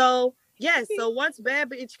 So, yes, so once Bad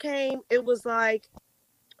Bitch came, it was like,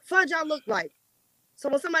 fudge y'all look like. So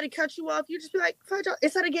when somebody cuts you off, you just be like, fudge y'all.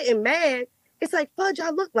 Instead of getting mad, it's like, fudge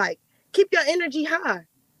y'all look like. Keep your energy high.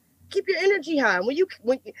 Keep your energy high.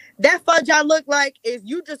 When that fudge y'all look like is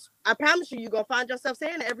you just, I promise you're going to find yourself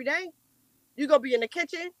saying it every day. You're going to be in the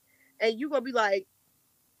kitchen and you're going to be like,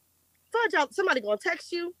 fudge y'all, somebody going to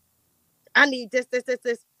text you. I need this.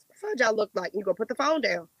 Fudge y'all look like. You're going to put the phone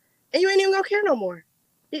down. And you ain't even going to care no more.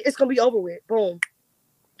 It's going to be over with. Boom.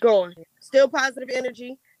 Gone. Still positive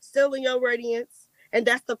energy. Still in your radiance. And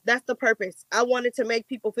that's the purpose. I wanted to make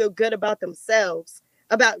people feel good about themselves,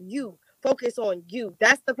 about you. Focus on you.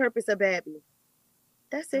 That's the purpose of Babby.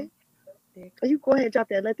 That's it. You go ahead and drop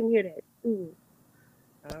that. Let them hear that.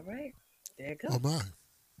 All right. There you go. Oh, my.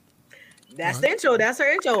 That's the intro. That's her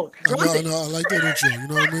intro. I like that intro. You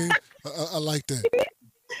know what I mean? I like that.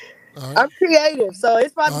 All right. I'm creative, so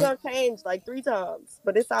it's probably going to change like 3 times,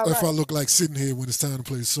 but it's all right. If I look like sitting here when it's time to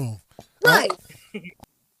play the song. Right.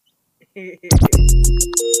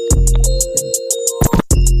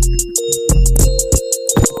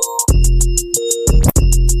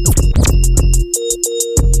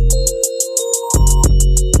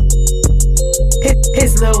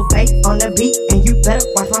 His little bass on the beat, and you better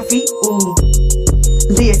watch my feet. Ooh,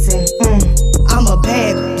 listen, I'm a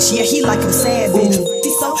bad bitch, yeah, he like I'm savage.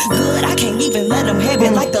 He's so good, I can't even let him have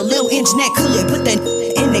it. Like the little internet could put that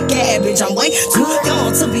in the garbage. I'm way too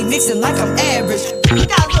young to be mixing like I'm average.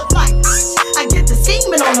 What I look like? I get the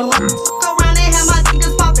semen on the line. Go around and have my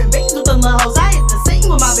niggas popping beans with the little hoes. I hit the scene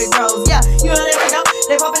with my big bros, yeah. You know they go,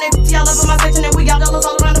 they popping they all up in my section, and we got dollars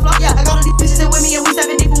all around the block. Yeah, I got all these bitches in with me, and we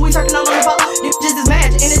 7 deep when we turking on the floor. These bitches is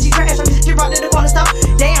mad, energy trash. I'm just brought to the corner stop.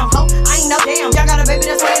 Damn, ho, I ain't no damn. Y'all got a baby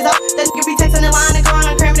that's 20 up. That nigga be texting in line and crying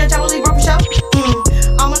and cramming that y'all will leave for show.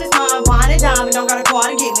 I'm on this mind, wine and dime, and don't got a car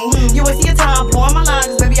to get me. You waste your time blowing my line,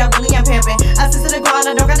 cause baby I really am pimping. I sit to the grind,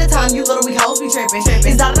 I don't got the time. You little weak hoes be tripping.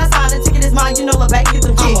 It's not that I signed, the ticket is mine. You know, look back, get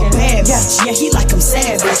them chicken. I'm a bad bitch, yeah, he like I'm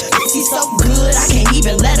savage. He's so good, I can't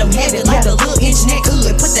even let him have it. Like the little internet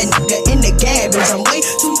could put that nigga in the garbage. I'm way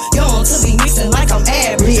too young to be mixing like I'm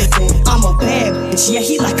average. I'm a bad bitch, yeah,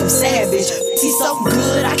 he like I'm savage. He's so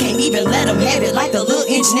good, I can't even let him have it. Like the little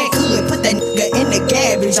internet could put that nigga in the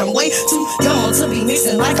garbage. I'm way too young to be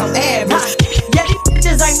mixing like I'm average. Yeah, these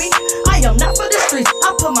bitches ain't me. I am not for the streets.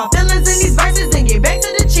 I put my feelings in these verses and get back to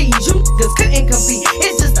the cheese. You just couldn't compete.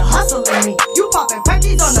 It's just a hustle in me. You popping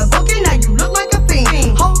perkies on the book and now you look like a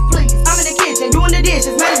fiend. Hold please, I'm in the kitchen doing the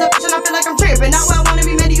dishes. Mad as a bitch and I feel like I'm tripping. Not where I wanna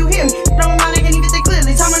be, man, do you hear me? From my mind I can't even think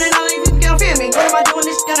clearly. Time running out, you can't feel me. What am I doing?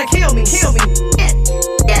 This shit gonna kill me. Yeah.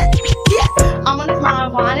 I'm on this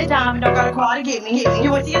mind, wine and dime, don't got a car to get me.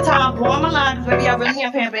 You waste your time blowing my line, cause baby I really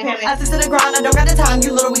am pimping. I sit to the grind, I don't got the time.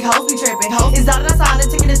 You little weak hoes be tripping. It's not that I signed, the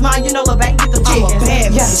ticket is mine. You know, look back, get the chicken. I'm a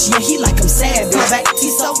bad bitch, yeah, he like I'm savage.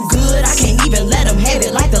 He's so good, I can't even let him have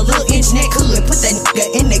it. Like the little internet could put that nigga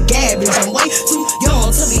in the garbage. I'm way too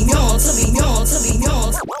young to be young, to be young, to be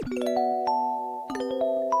young.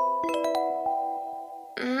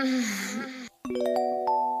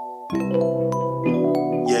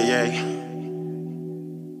 Yeah.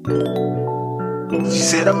 She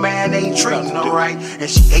said a man ain't treating her right, and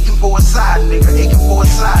she aching for a side nigga,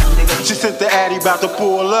 She sent the addy about to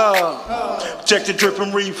pull up. Check the drip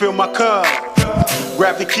and refill my cup.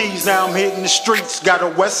 Grab the keys, now I'm hitting the streets. Got a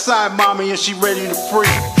west side mommy and she ready to free.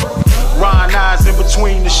 Ryan eyes in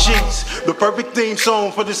between the sheets. The perfect theme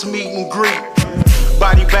song for this meet and greet.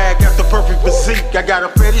 Body bag got the perfect physique. I got a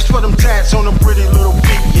fetish for them tats on them pretty little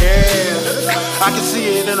feet. Yeah, I can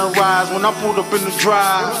see it in her eyes when I pulled up in the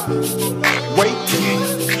drive. Wait,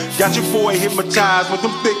 got your boy hypnotized with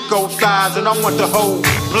them thick old thighs, and I want the whole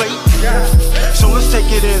plate. So let's take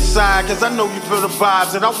it inside, cause I know you feel the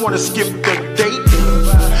vibes, and I wanna skip the date.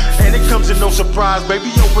 And it comes as no surprise, baby,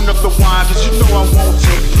 open up the wine, cause you know I want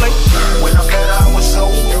to play. When I met her, I was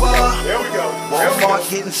sober. There we go. Walmart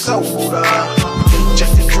getting soda. Check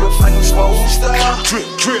the drip like I'm supposed to.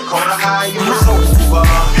 Drip. Corner high, it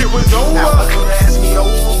was over. Now my dude asked me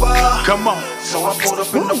over. Come on. So I pulled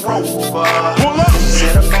up in the Rover. Pull up.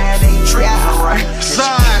 Said a man ain't treating her right.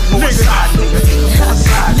 Side nigga.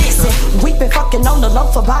 Listen, we been fucking on the low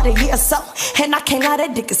for about a year or so, and I can't lie,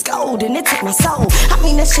 that dick is cold, and it took my soul. I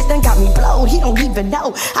mean, that shit done got me blowed. He don't even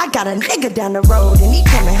know I got a nigga down the road, and he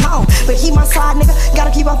coming home, but he my side nigga.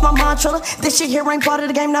 Gotta keep off my mantra. This shit here ain't part of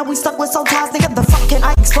the game. Now we stuck with soul ties, nigga. The fuck can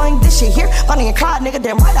I explain this shit here? Bonnie and Clyde, nigga.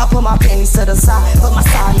 Damn right, I put my panties to the side, but my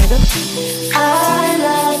side nigga. I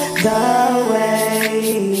love the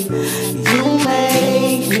way you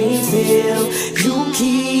make me feel.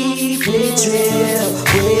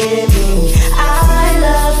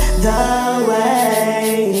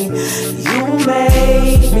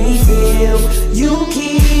 if you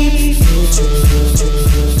keep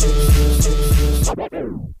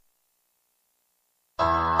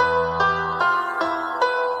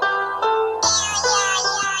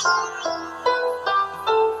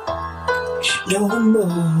no more,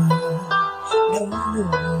 no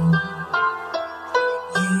more.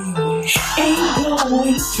 Ain't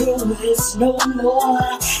going through this no more.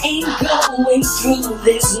 Ain't going through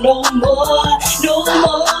this no more. No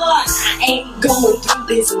more. I ain't going through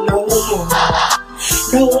this no more.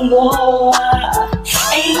 No more.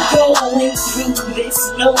 Ain't going through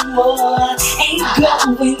this no more. Ain't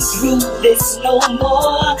going through this no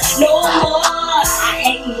more. No more. I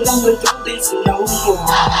ain't going through this no more.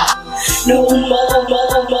 No more, more,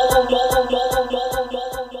 more, more, more,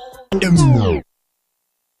 more, more.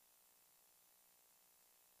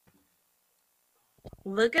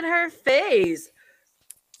 Look at her face.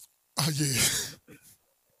 Oh yeah.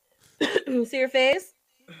 You see her face?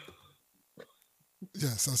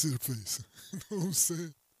 Yes, I see the face. You know what I'm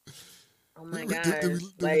saying? Oh my Did- god! did we- did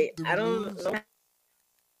we- Like did we I don't lose? know.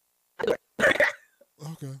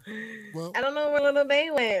 Okay. Well, I don't know where Little Bay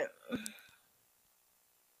went.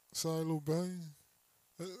 sorry, little baby.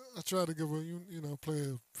 I tried to give her, you know, play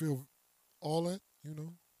a feel all that, you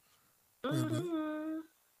know. Wait a minute. Mhm.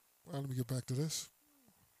 All right, let me get back to this.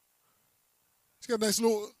 She got a nice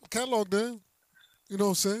little catalog there. You know what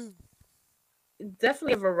I'm saying?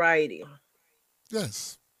 Definitely a variety.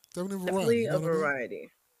 Yes. Definitely variety. Definitely You know a what I mean? variety.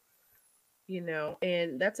 You know,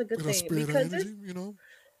 and that's a good It'll thing spare the because energy, you know.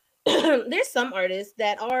 there's some artists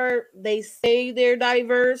that they say they're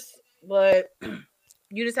diverse, but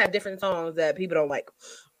you just have different songs that people don't like.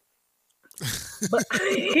 But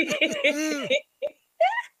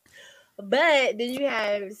but then you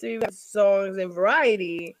have songs and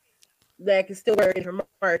variety that can still work in different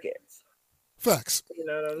markets. Facts. You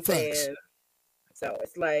know what I'm Facts. saying? So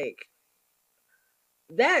it's like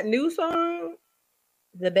that new song,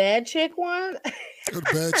 the Bad Chick one.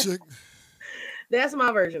 Got a bad chick. That's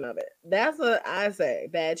my version of it. That's what I say,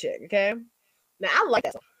 Bad Chick. Okay. Now I like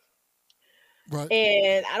that song, Right.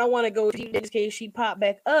 and I don't want to go deep in case she popped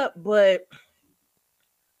back up, but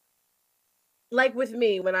like with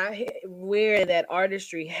me, when I wear that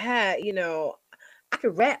artistry hat, you know, I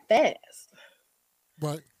can rap fast,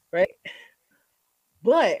 Right. right?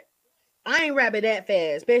 But I ain't rapping that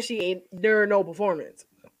fast, especially during no performance.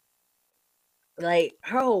 Like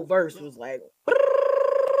her whole verse was like, Yeah.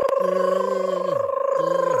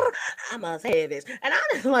 I'm a savage, and I'm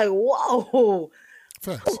just like, whoa.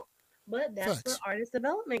 Facts. But that's where Facts. artist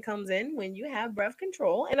development comes in when you have breath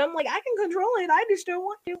control, and I'm like, I can control it. I just don't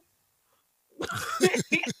want to.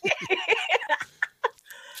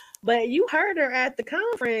 But you heard her at the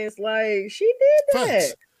conference, like she did that.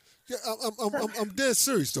 Facts. Yeah, I'm dead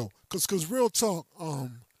serious though, cause real talk.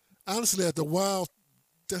 Honestly, after a while,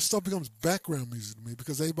 that stuff becomes background music to me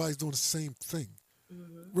because everybody's doing the same thing.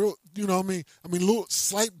 Real, you know what I mean? I mean, little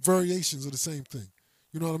slight variations of the same thing.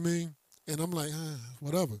 You know what I mean? And I'm like,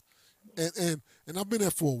 whatever. And I've been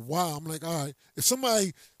there for a while. I'm like, all right, if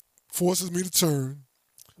somebody forces me to turn,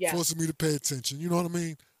 Yeah. forces me to pay attention, you know what I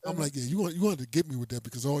mean? I'm like, yeah, you want to get me with that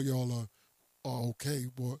because all y'all are okay,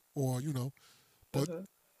 or you know, but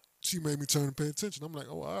she made me turn and pay attention. I'm like,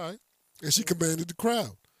 oh, all right. And she commanded the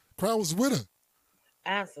crowd. Crowd was with her.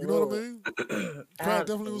 Absolutely. You know what I mean? Crowd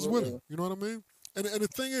definitely was with her. You know what I mean? And the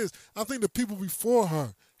thing is, I think the people before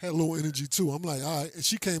her had a little energy too. I'm like, all right. And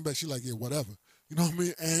she came back. She like, yeah, whatever. You know what I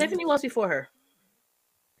mean? And Tiffany was before her.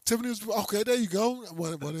 Tiffany was, okay, there you go.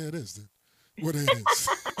 Well, there it is then. Well, there it is.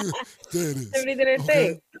 There it is. Tiffany did her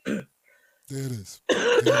Okay? thing. There it is. There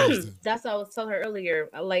it is then. That's what I was telling her earlier.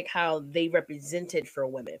 I like how they represented for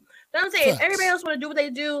women. You know what I'm saying? If Facts. everybody else want to do what they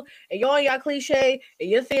do, and y'all cliche, and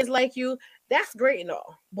your fans like you, that's great and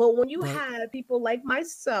all. But when you Right. have people like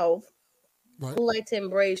myself Right. who like to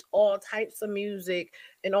embrace all types of music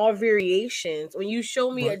and all variations, when you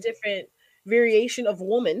show me a Right. different variation of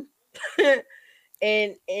woman,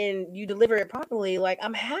 and you deliver it properly, like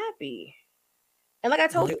I'm happy. And like I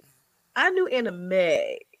told Right. you, I knew Anna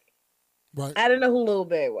Mae. Right. I didn't know who Lil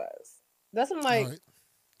Bae was. That's when I'm like, All right.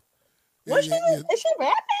 what Yeah, yeah. is she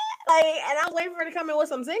rapping? Like, and I'm waiting for her to come in with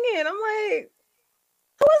some singing. I'm like,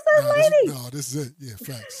 who is this lady? This is it. Yeah,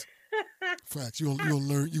 facts. Facts. You gonna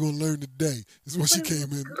learn today. Is what she But it came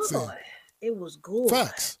was in good. saying. It was good.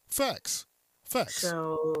 Facts.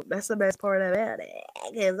 So that's the best part about it.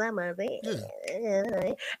 Because I'm a fan.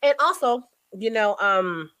 Yeah. And also, you know,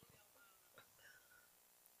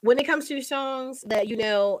 when it comes to songs that you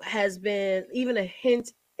know has been even a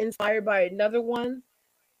hint inspired by another one,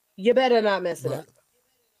 you better not mess it Right. up.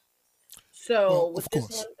 So Well, with of this one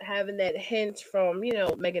course. having that hint from,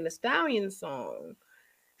 Megan Thee Stallion song,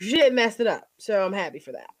 she didn't mess it up. So I'm happy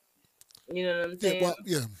for that. You know what I'm Yeah, saying? well,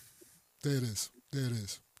 yeah. There it is. There it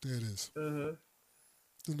is. There it is. Hmm.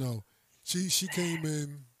 You know, she came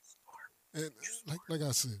in and like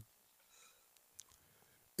I said,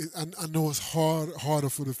 I know it's harder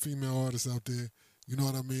for the female artists out there. You know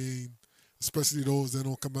what I mean? Especially those that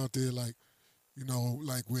don't come out there like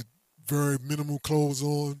like with very minimal clothes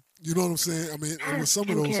on. You know what I'm saying? I mean, and with Yes, some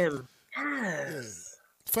of Kim those, Kim. yeah, Yes.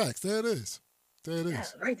 facts. There it is. There it Yeah,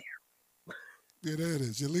 is. right Yeah, there it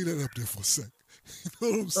is. You leave that up there for a sec. You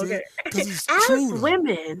know what I'm there. saying? Okay. Because it's As true though.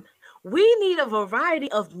 women, we need a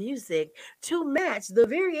variety of music to match the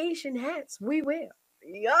variation hats we wear.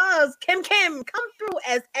 Yes, Kim Kim, come through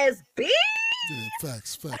as SB. Yeah,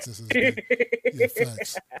 facts. Facts, SSB. Yeah,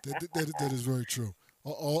 facts. That is very true.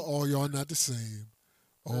 All y'all not the same.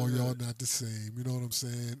 All y'all Mhm. not the same. You know what I'm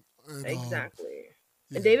saying? And Exactly.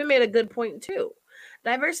 And yeah, David made a good point too.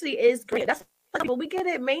 Diversity is great. That's but we get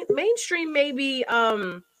it. Mainstream may be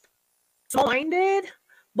small minded,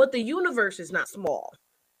 but the universe is not small.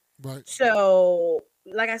 right. So,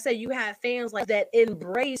 like I said, you have fans like that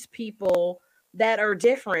embrace people that are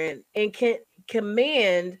different and can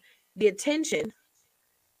command the attention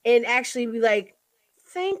and actually be like,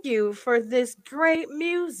 "Thank you for this great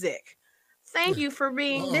music. Thank Yeah. you for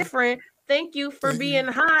being Uh, different. Thank you for thank you. being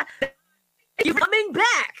hot. You coming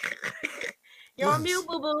back. You're on mute, Yes.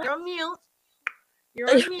 boo boo. You're on mute. You're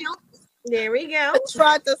on mute. There we go. I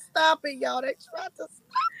tried to stop it, y'all. They tried to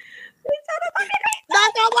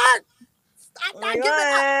not gonna work. I'm Oh my not giving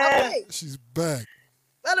up. god. Okay. She's back.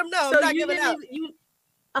 Let them know I'm So not you giving didn't up. even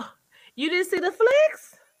oh, you didn't see the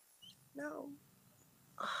flicks? No.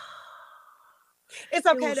 It's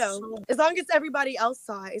It okay was though. so As long as everybody else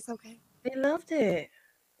saw it, it's okay. they loved it.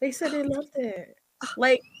 They said they loved it.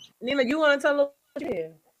 Like Nina, you want to tell them what you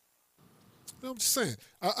did? I'm just saying.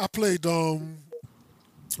 I played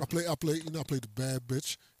I played I played the bad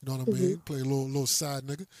bitch. You know what I Mhm. mean? Play a little side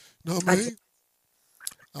nigga. You know what I I did. mean?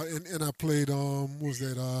 And I played what was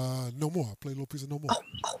that? No More. I played a little piece of No More.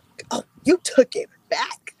 Oh, you took it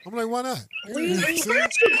back. I'm like, why not? We See?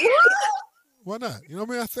 got you, girl. Why not? You know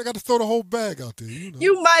what I mean? I got to throw the whole bag out there.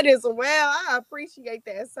 You might as well. I appreciate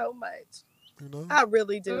that so much. You know. I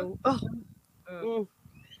really Mm, do. Oh, mm. mm,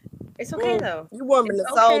 It's okay mm. though. You warming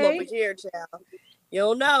It's the soul over okay. here, child.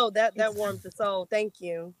 You'll know that It's warms the soul. Thank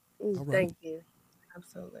you. All right. Thank you.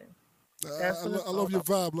 absolutely. That's what it's I all love your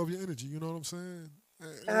about. vibe, love your energy. You know what I'm saying? I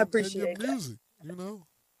And your appreciate that. music. You know.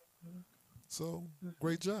 So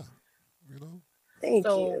great job. You know. Thank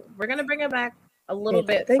So you. we're gonna bring it back a little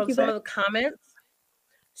Thank you. bit Thank from you some of back. the comments,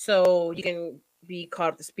 so you can be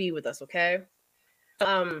caught up to speed with us. Okay.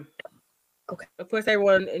 Um. Okay. Of course,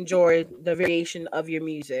 everyone enjoyed the variation of your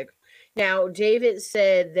music. Now, David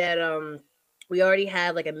said that we already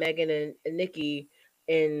had like a Megan and Nikki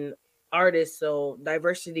in artists, so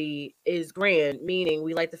diversity is grand. Meaning,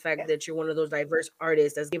 we like the fact Yeah. that you're one of those diverse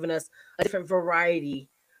artists that's given us a different variety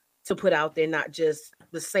to put out there, not just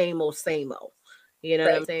the same old same old. You know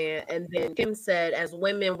what I'm Right. saying? And then Kim said, as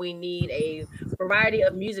women, we need a variety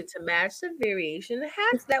of music to match the variation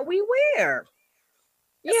hats that we wear.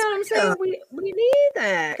 You Yes, know what I'm ma'am. saying? We need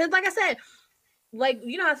that because, like I said, like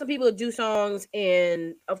you know how some people do songs,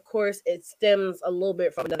 and of course it stems a little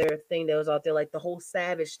bit from another thing that was out there, like the whole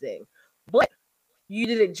Savage thing. But you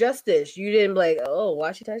did it justice. You didn't be like, oh,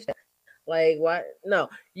 why she touched that? Like, why? No,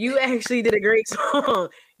 you actually did a great song.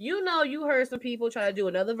 You heard some people try to do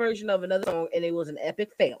another version of another song, and it was an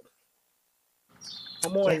epic fail.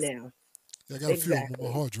 Come on Yes. now, Yeah, I got a few of them on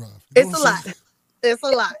my exactly. hard drive. You know It's what a I'm lot. saying? It's a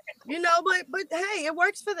lot. But hey, it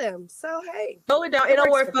works for them. So hey, Slow it down. it It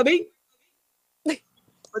don't works work for for me.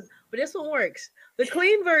 But this one works. The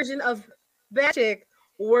clean version of Bad Chick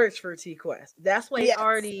works for T Quest. That's why it's yes.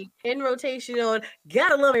 already in rotation on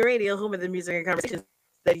Gotta Love It Radio, home of the music and conversations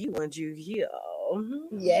that you want you here.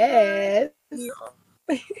 Yes.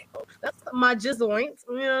 That's my joint.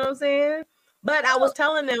 You know what I'm saying? But I was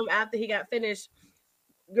telling them after he got finished,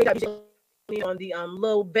 good job on the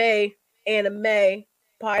Lil Bay anime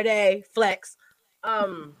party flex.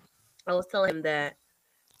 Um, I was telling him that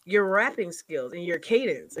your rapping skills and your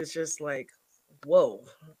cadence is just like, whoa.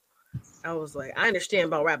 I was like, I understand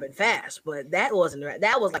about rapping fast, but that wasn't right.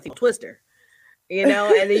 That was like Twister, and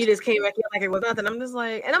then you just came back in like it was nothing. I'm just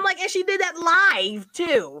like, and I'm like, and she did that live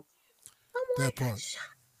too. I'm That like, part.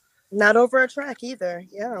 Not over a track either.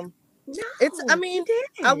 Yeah. I no, you mean,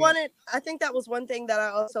 didn't. I think that was one thing that I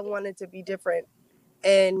also wanted to be different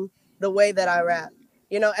in the way that I rap.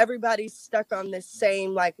 Everybody's stuck on this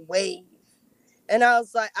same like wave. And I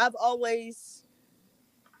was like,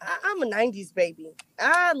 I'm a 90s baby.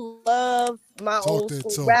 I love my old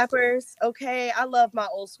school rappers. Okay, I love my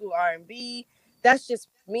old school R&B. That's just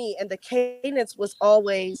me. And the cadence was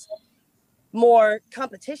always more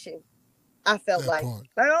competition. I felt like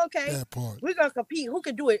okay, we're gonna compete. Who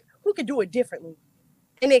can do it? Who can do it differently?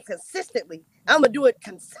 And then consistently. I'm gonna do it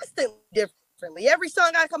consistently differently. Every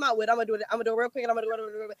song I come out with, I'm gonna do it. I'm gonna do it real quick, and I'm gonna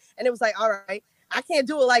do it. And it was like, all right, I can't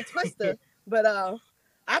do it like Twista, but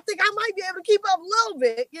I think I might be able to keep up a little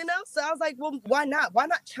bit, you know? So I was like, well, why not? Why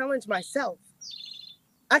not challenge myself?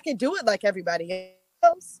 I can do it like everybody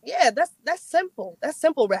else. Yeah, that's simple. That's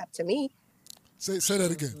simple rap to me. Say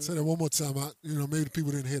that again. Say that one more time. Maybe the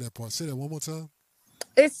people didn't hear that part. Say that one more time.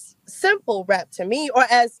 It's simple rap to me, or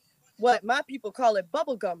as what my people call it,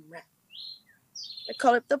 bubblegum rap. They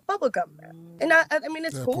call it the bubblegum rap. And I mean,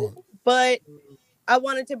 it's cool, but I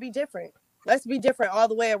want it to be different. Let's be different all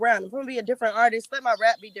the way around. If I'm going to be a different artist, let my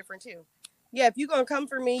rap be different too. Yeah, if you're going to come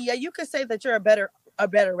for me, yeah, you could say that you're a better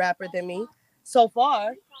rapper than me so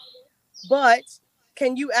far. But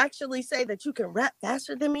can you actually say that you can rap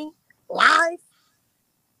faster than me live?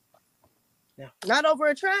 Yeah. Not over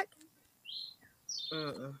a track?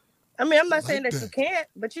 I mean, I'm not saying that you can't,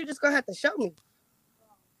 but you're just going to have to show me.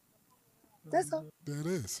 That's all. That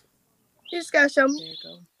is. You just got to show me. There you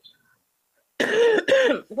go.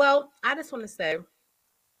 Well, I just want to say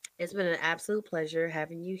it's been an absolute pleasure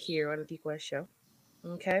having you here on the T-Quest show.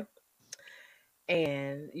 Okay.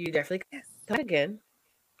 And you definitely come again.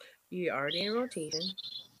 You're already in rotation.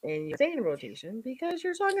 And you stay in rotation because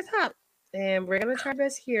your song is hot. And we're going to try our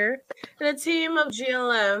best here in a team of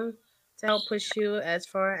GLM to help push you as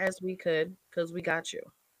far as we could because we got you.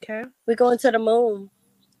 Okay. We're going to the moon.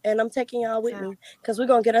 And I'm taking y'all with me because we're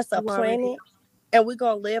going to get us a planet. And we're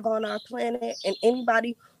going to live on our planet. And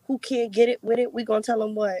anybody who can't get it with it, we're going to tell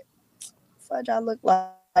them what fudge I look like.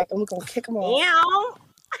 And we're going to kick them off.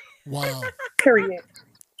 Wow. Period.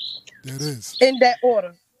 That is. In that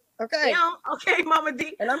order. Okay. Okay, Mama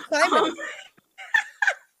D. And I'm claiming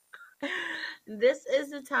this is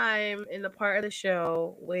the time in the part of the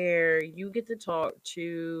show where you get to talk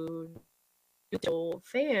to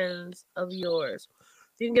fans of yours.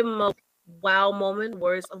 You can give them a wow moment,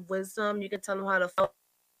 words of wisdom. You can tell them how to feel.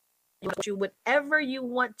 Whatever you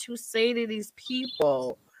want to say to these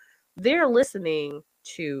people, they're listening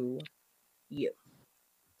to you.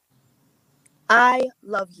 I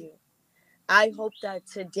love you. I hope that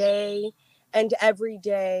today and every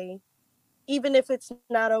day, even if it's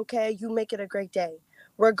not okay, you make it a great day.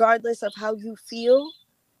 Regardless of how you feel,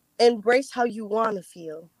 embrace how you want to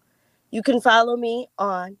feel. You can follow me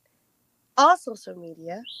on all social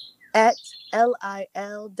media at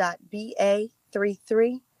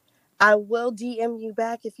lil.ba33. I will DM you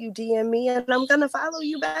back if you DM me, and I'm going to follow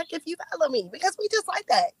you back if you follow me, because we just like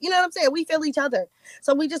that. You know what I'm saying? We feel each other.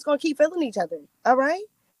 So we just going to keep feeling each other. All right?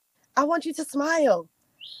 I want you to smile,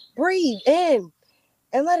 breathe in,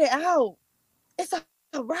 and let it out. It's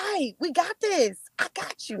all right. We got this. I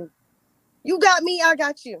got you. You got me. I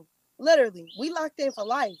got you. Literally, we locked in for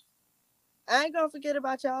life. I ain't going to forget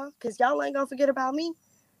about y'all, because y'all ain't going to forget about me.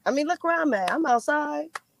 I mean, look where I'm at. I'm outside.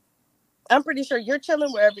 I'm pretty sure you're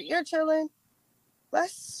chilling wherever you're chilling.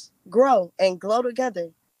 Let's grow and glow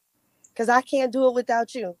together, because I can't do it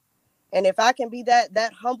without you. And if I can be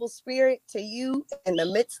that humble spirit to you in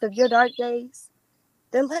the midst of your dark days,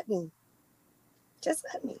 then let me. Just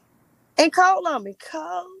let me. And call on me.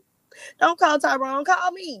 Call. Don't call Tyrone.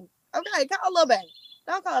 Call me. Okay, call Lil Bae.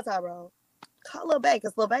 Don't call Tyrone. Call Lil Bae,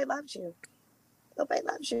 because Lil Bae loves you. Lil Bae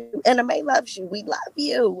loves you. And May loves you. We love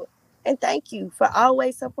you. And thank you for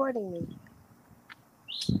always supporting me.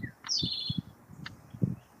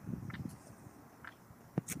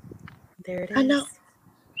 There it is. I know.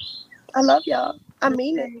 I love y'all. I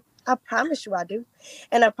mean it. I promise you I do.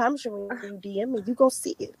 And I promise you when you DM me, you're going to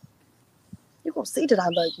see it. You're going to see that I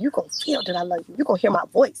love you. You're going to feel that I love you. You're going to hear my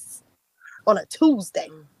voice on a Tuesday.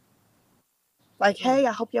 Like, hey,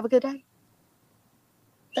 I hope you have a good day.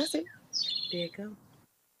 That's it. There you go.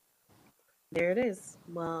 There it is.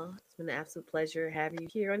 Well, it's been an absolute pleasure having you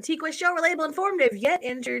here on T-Quest Show. Relatable, informative, yet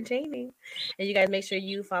entertaining. And you guys make sure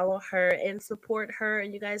you follow her and support her.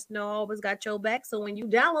 And you guys know I always got your back. So when you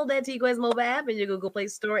download that T-Quest mobile app in your Google Play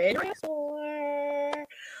Store and your store,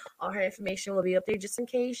 all her information will be up there just in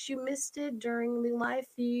case you missed it during the live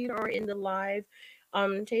feed or in the live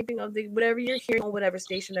taping of the whatever you're hearing on whatever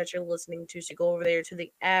station that you're listening to. So go over there to the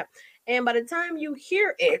app, and by the time you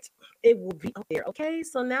hear it, it will be up there. Okay,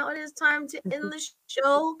 so now it is time to end the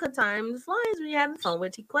show, because time flies when you're having fun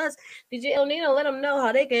with T-Quest. DJ El Nino, let them know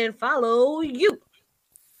how they can follow you.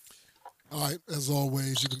 All right, as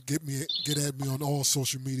always, you can get at me on all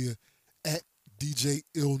social media at DJ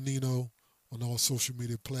Il Nino on all social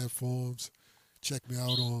media platforms. Check me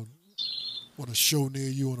out on a show near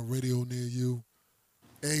you, on a radio near you.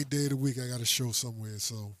 Every day of the week, I got a show somewhere,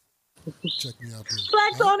 so check me out there.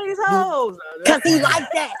 Flex on these hoes. Because he like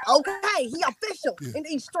that. Okay, he official in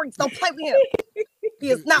these streets. Don't play with him. He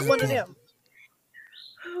is not one of them.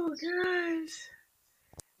 Oh gosh.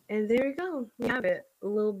 And there we go. We have it.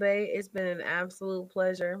 Lil Bay, it's been an absolute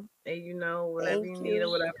pleasure. And you know, whatever you need or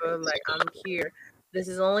whatever, like I'm here. This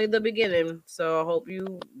is only the beginning. So I hope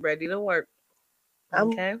you ready to work.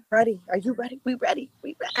 Okay. I'm ready. Are you ready? We ready.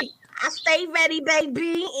 We ready. I stay ready,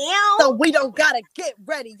 baby. So we don't gotta get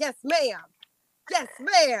ready. Yes, ma'am. Yes,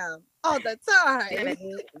 ma'am. All the time.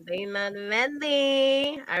 They not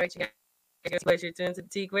ready. All right, you guys. Pleasure to the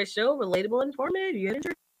T Quest Show. Relatable, informative. You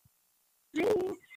enjoy.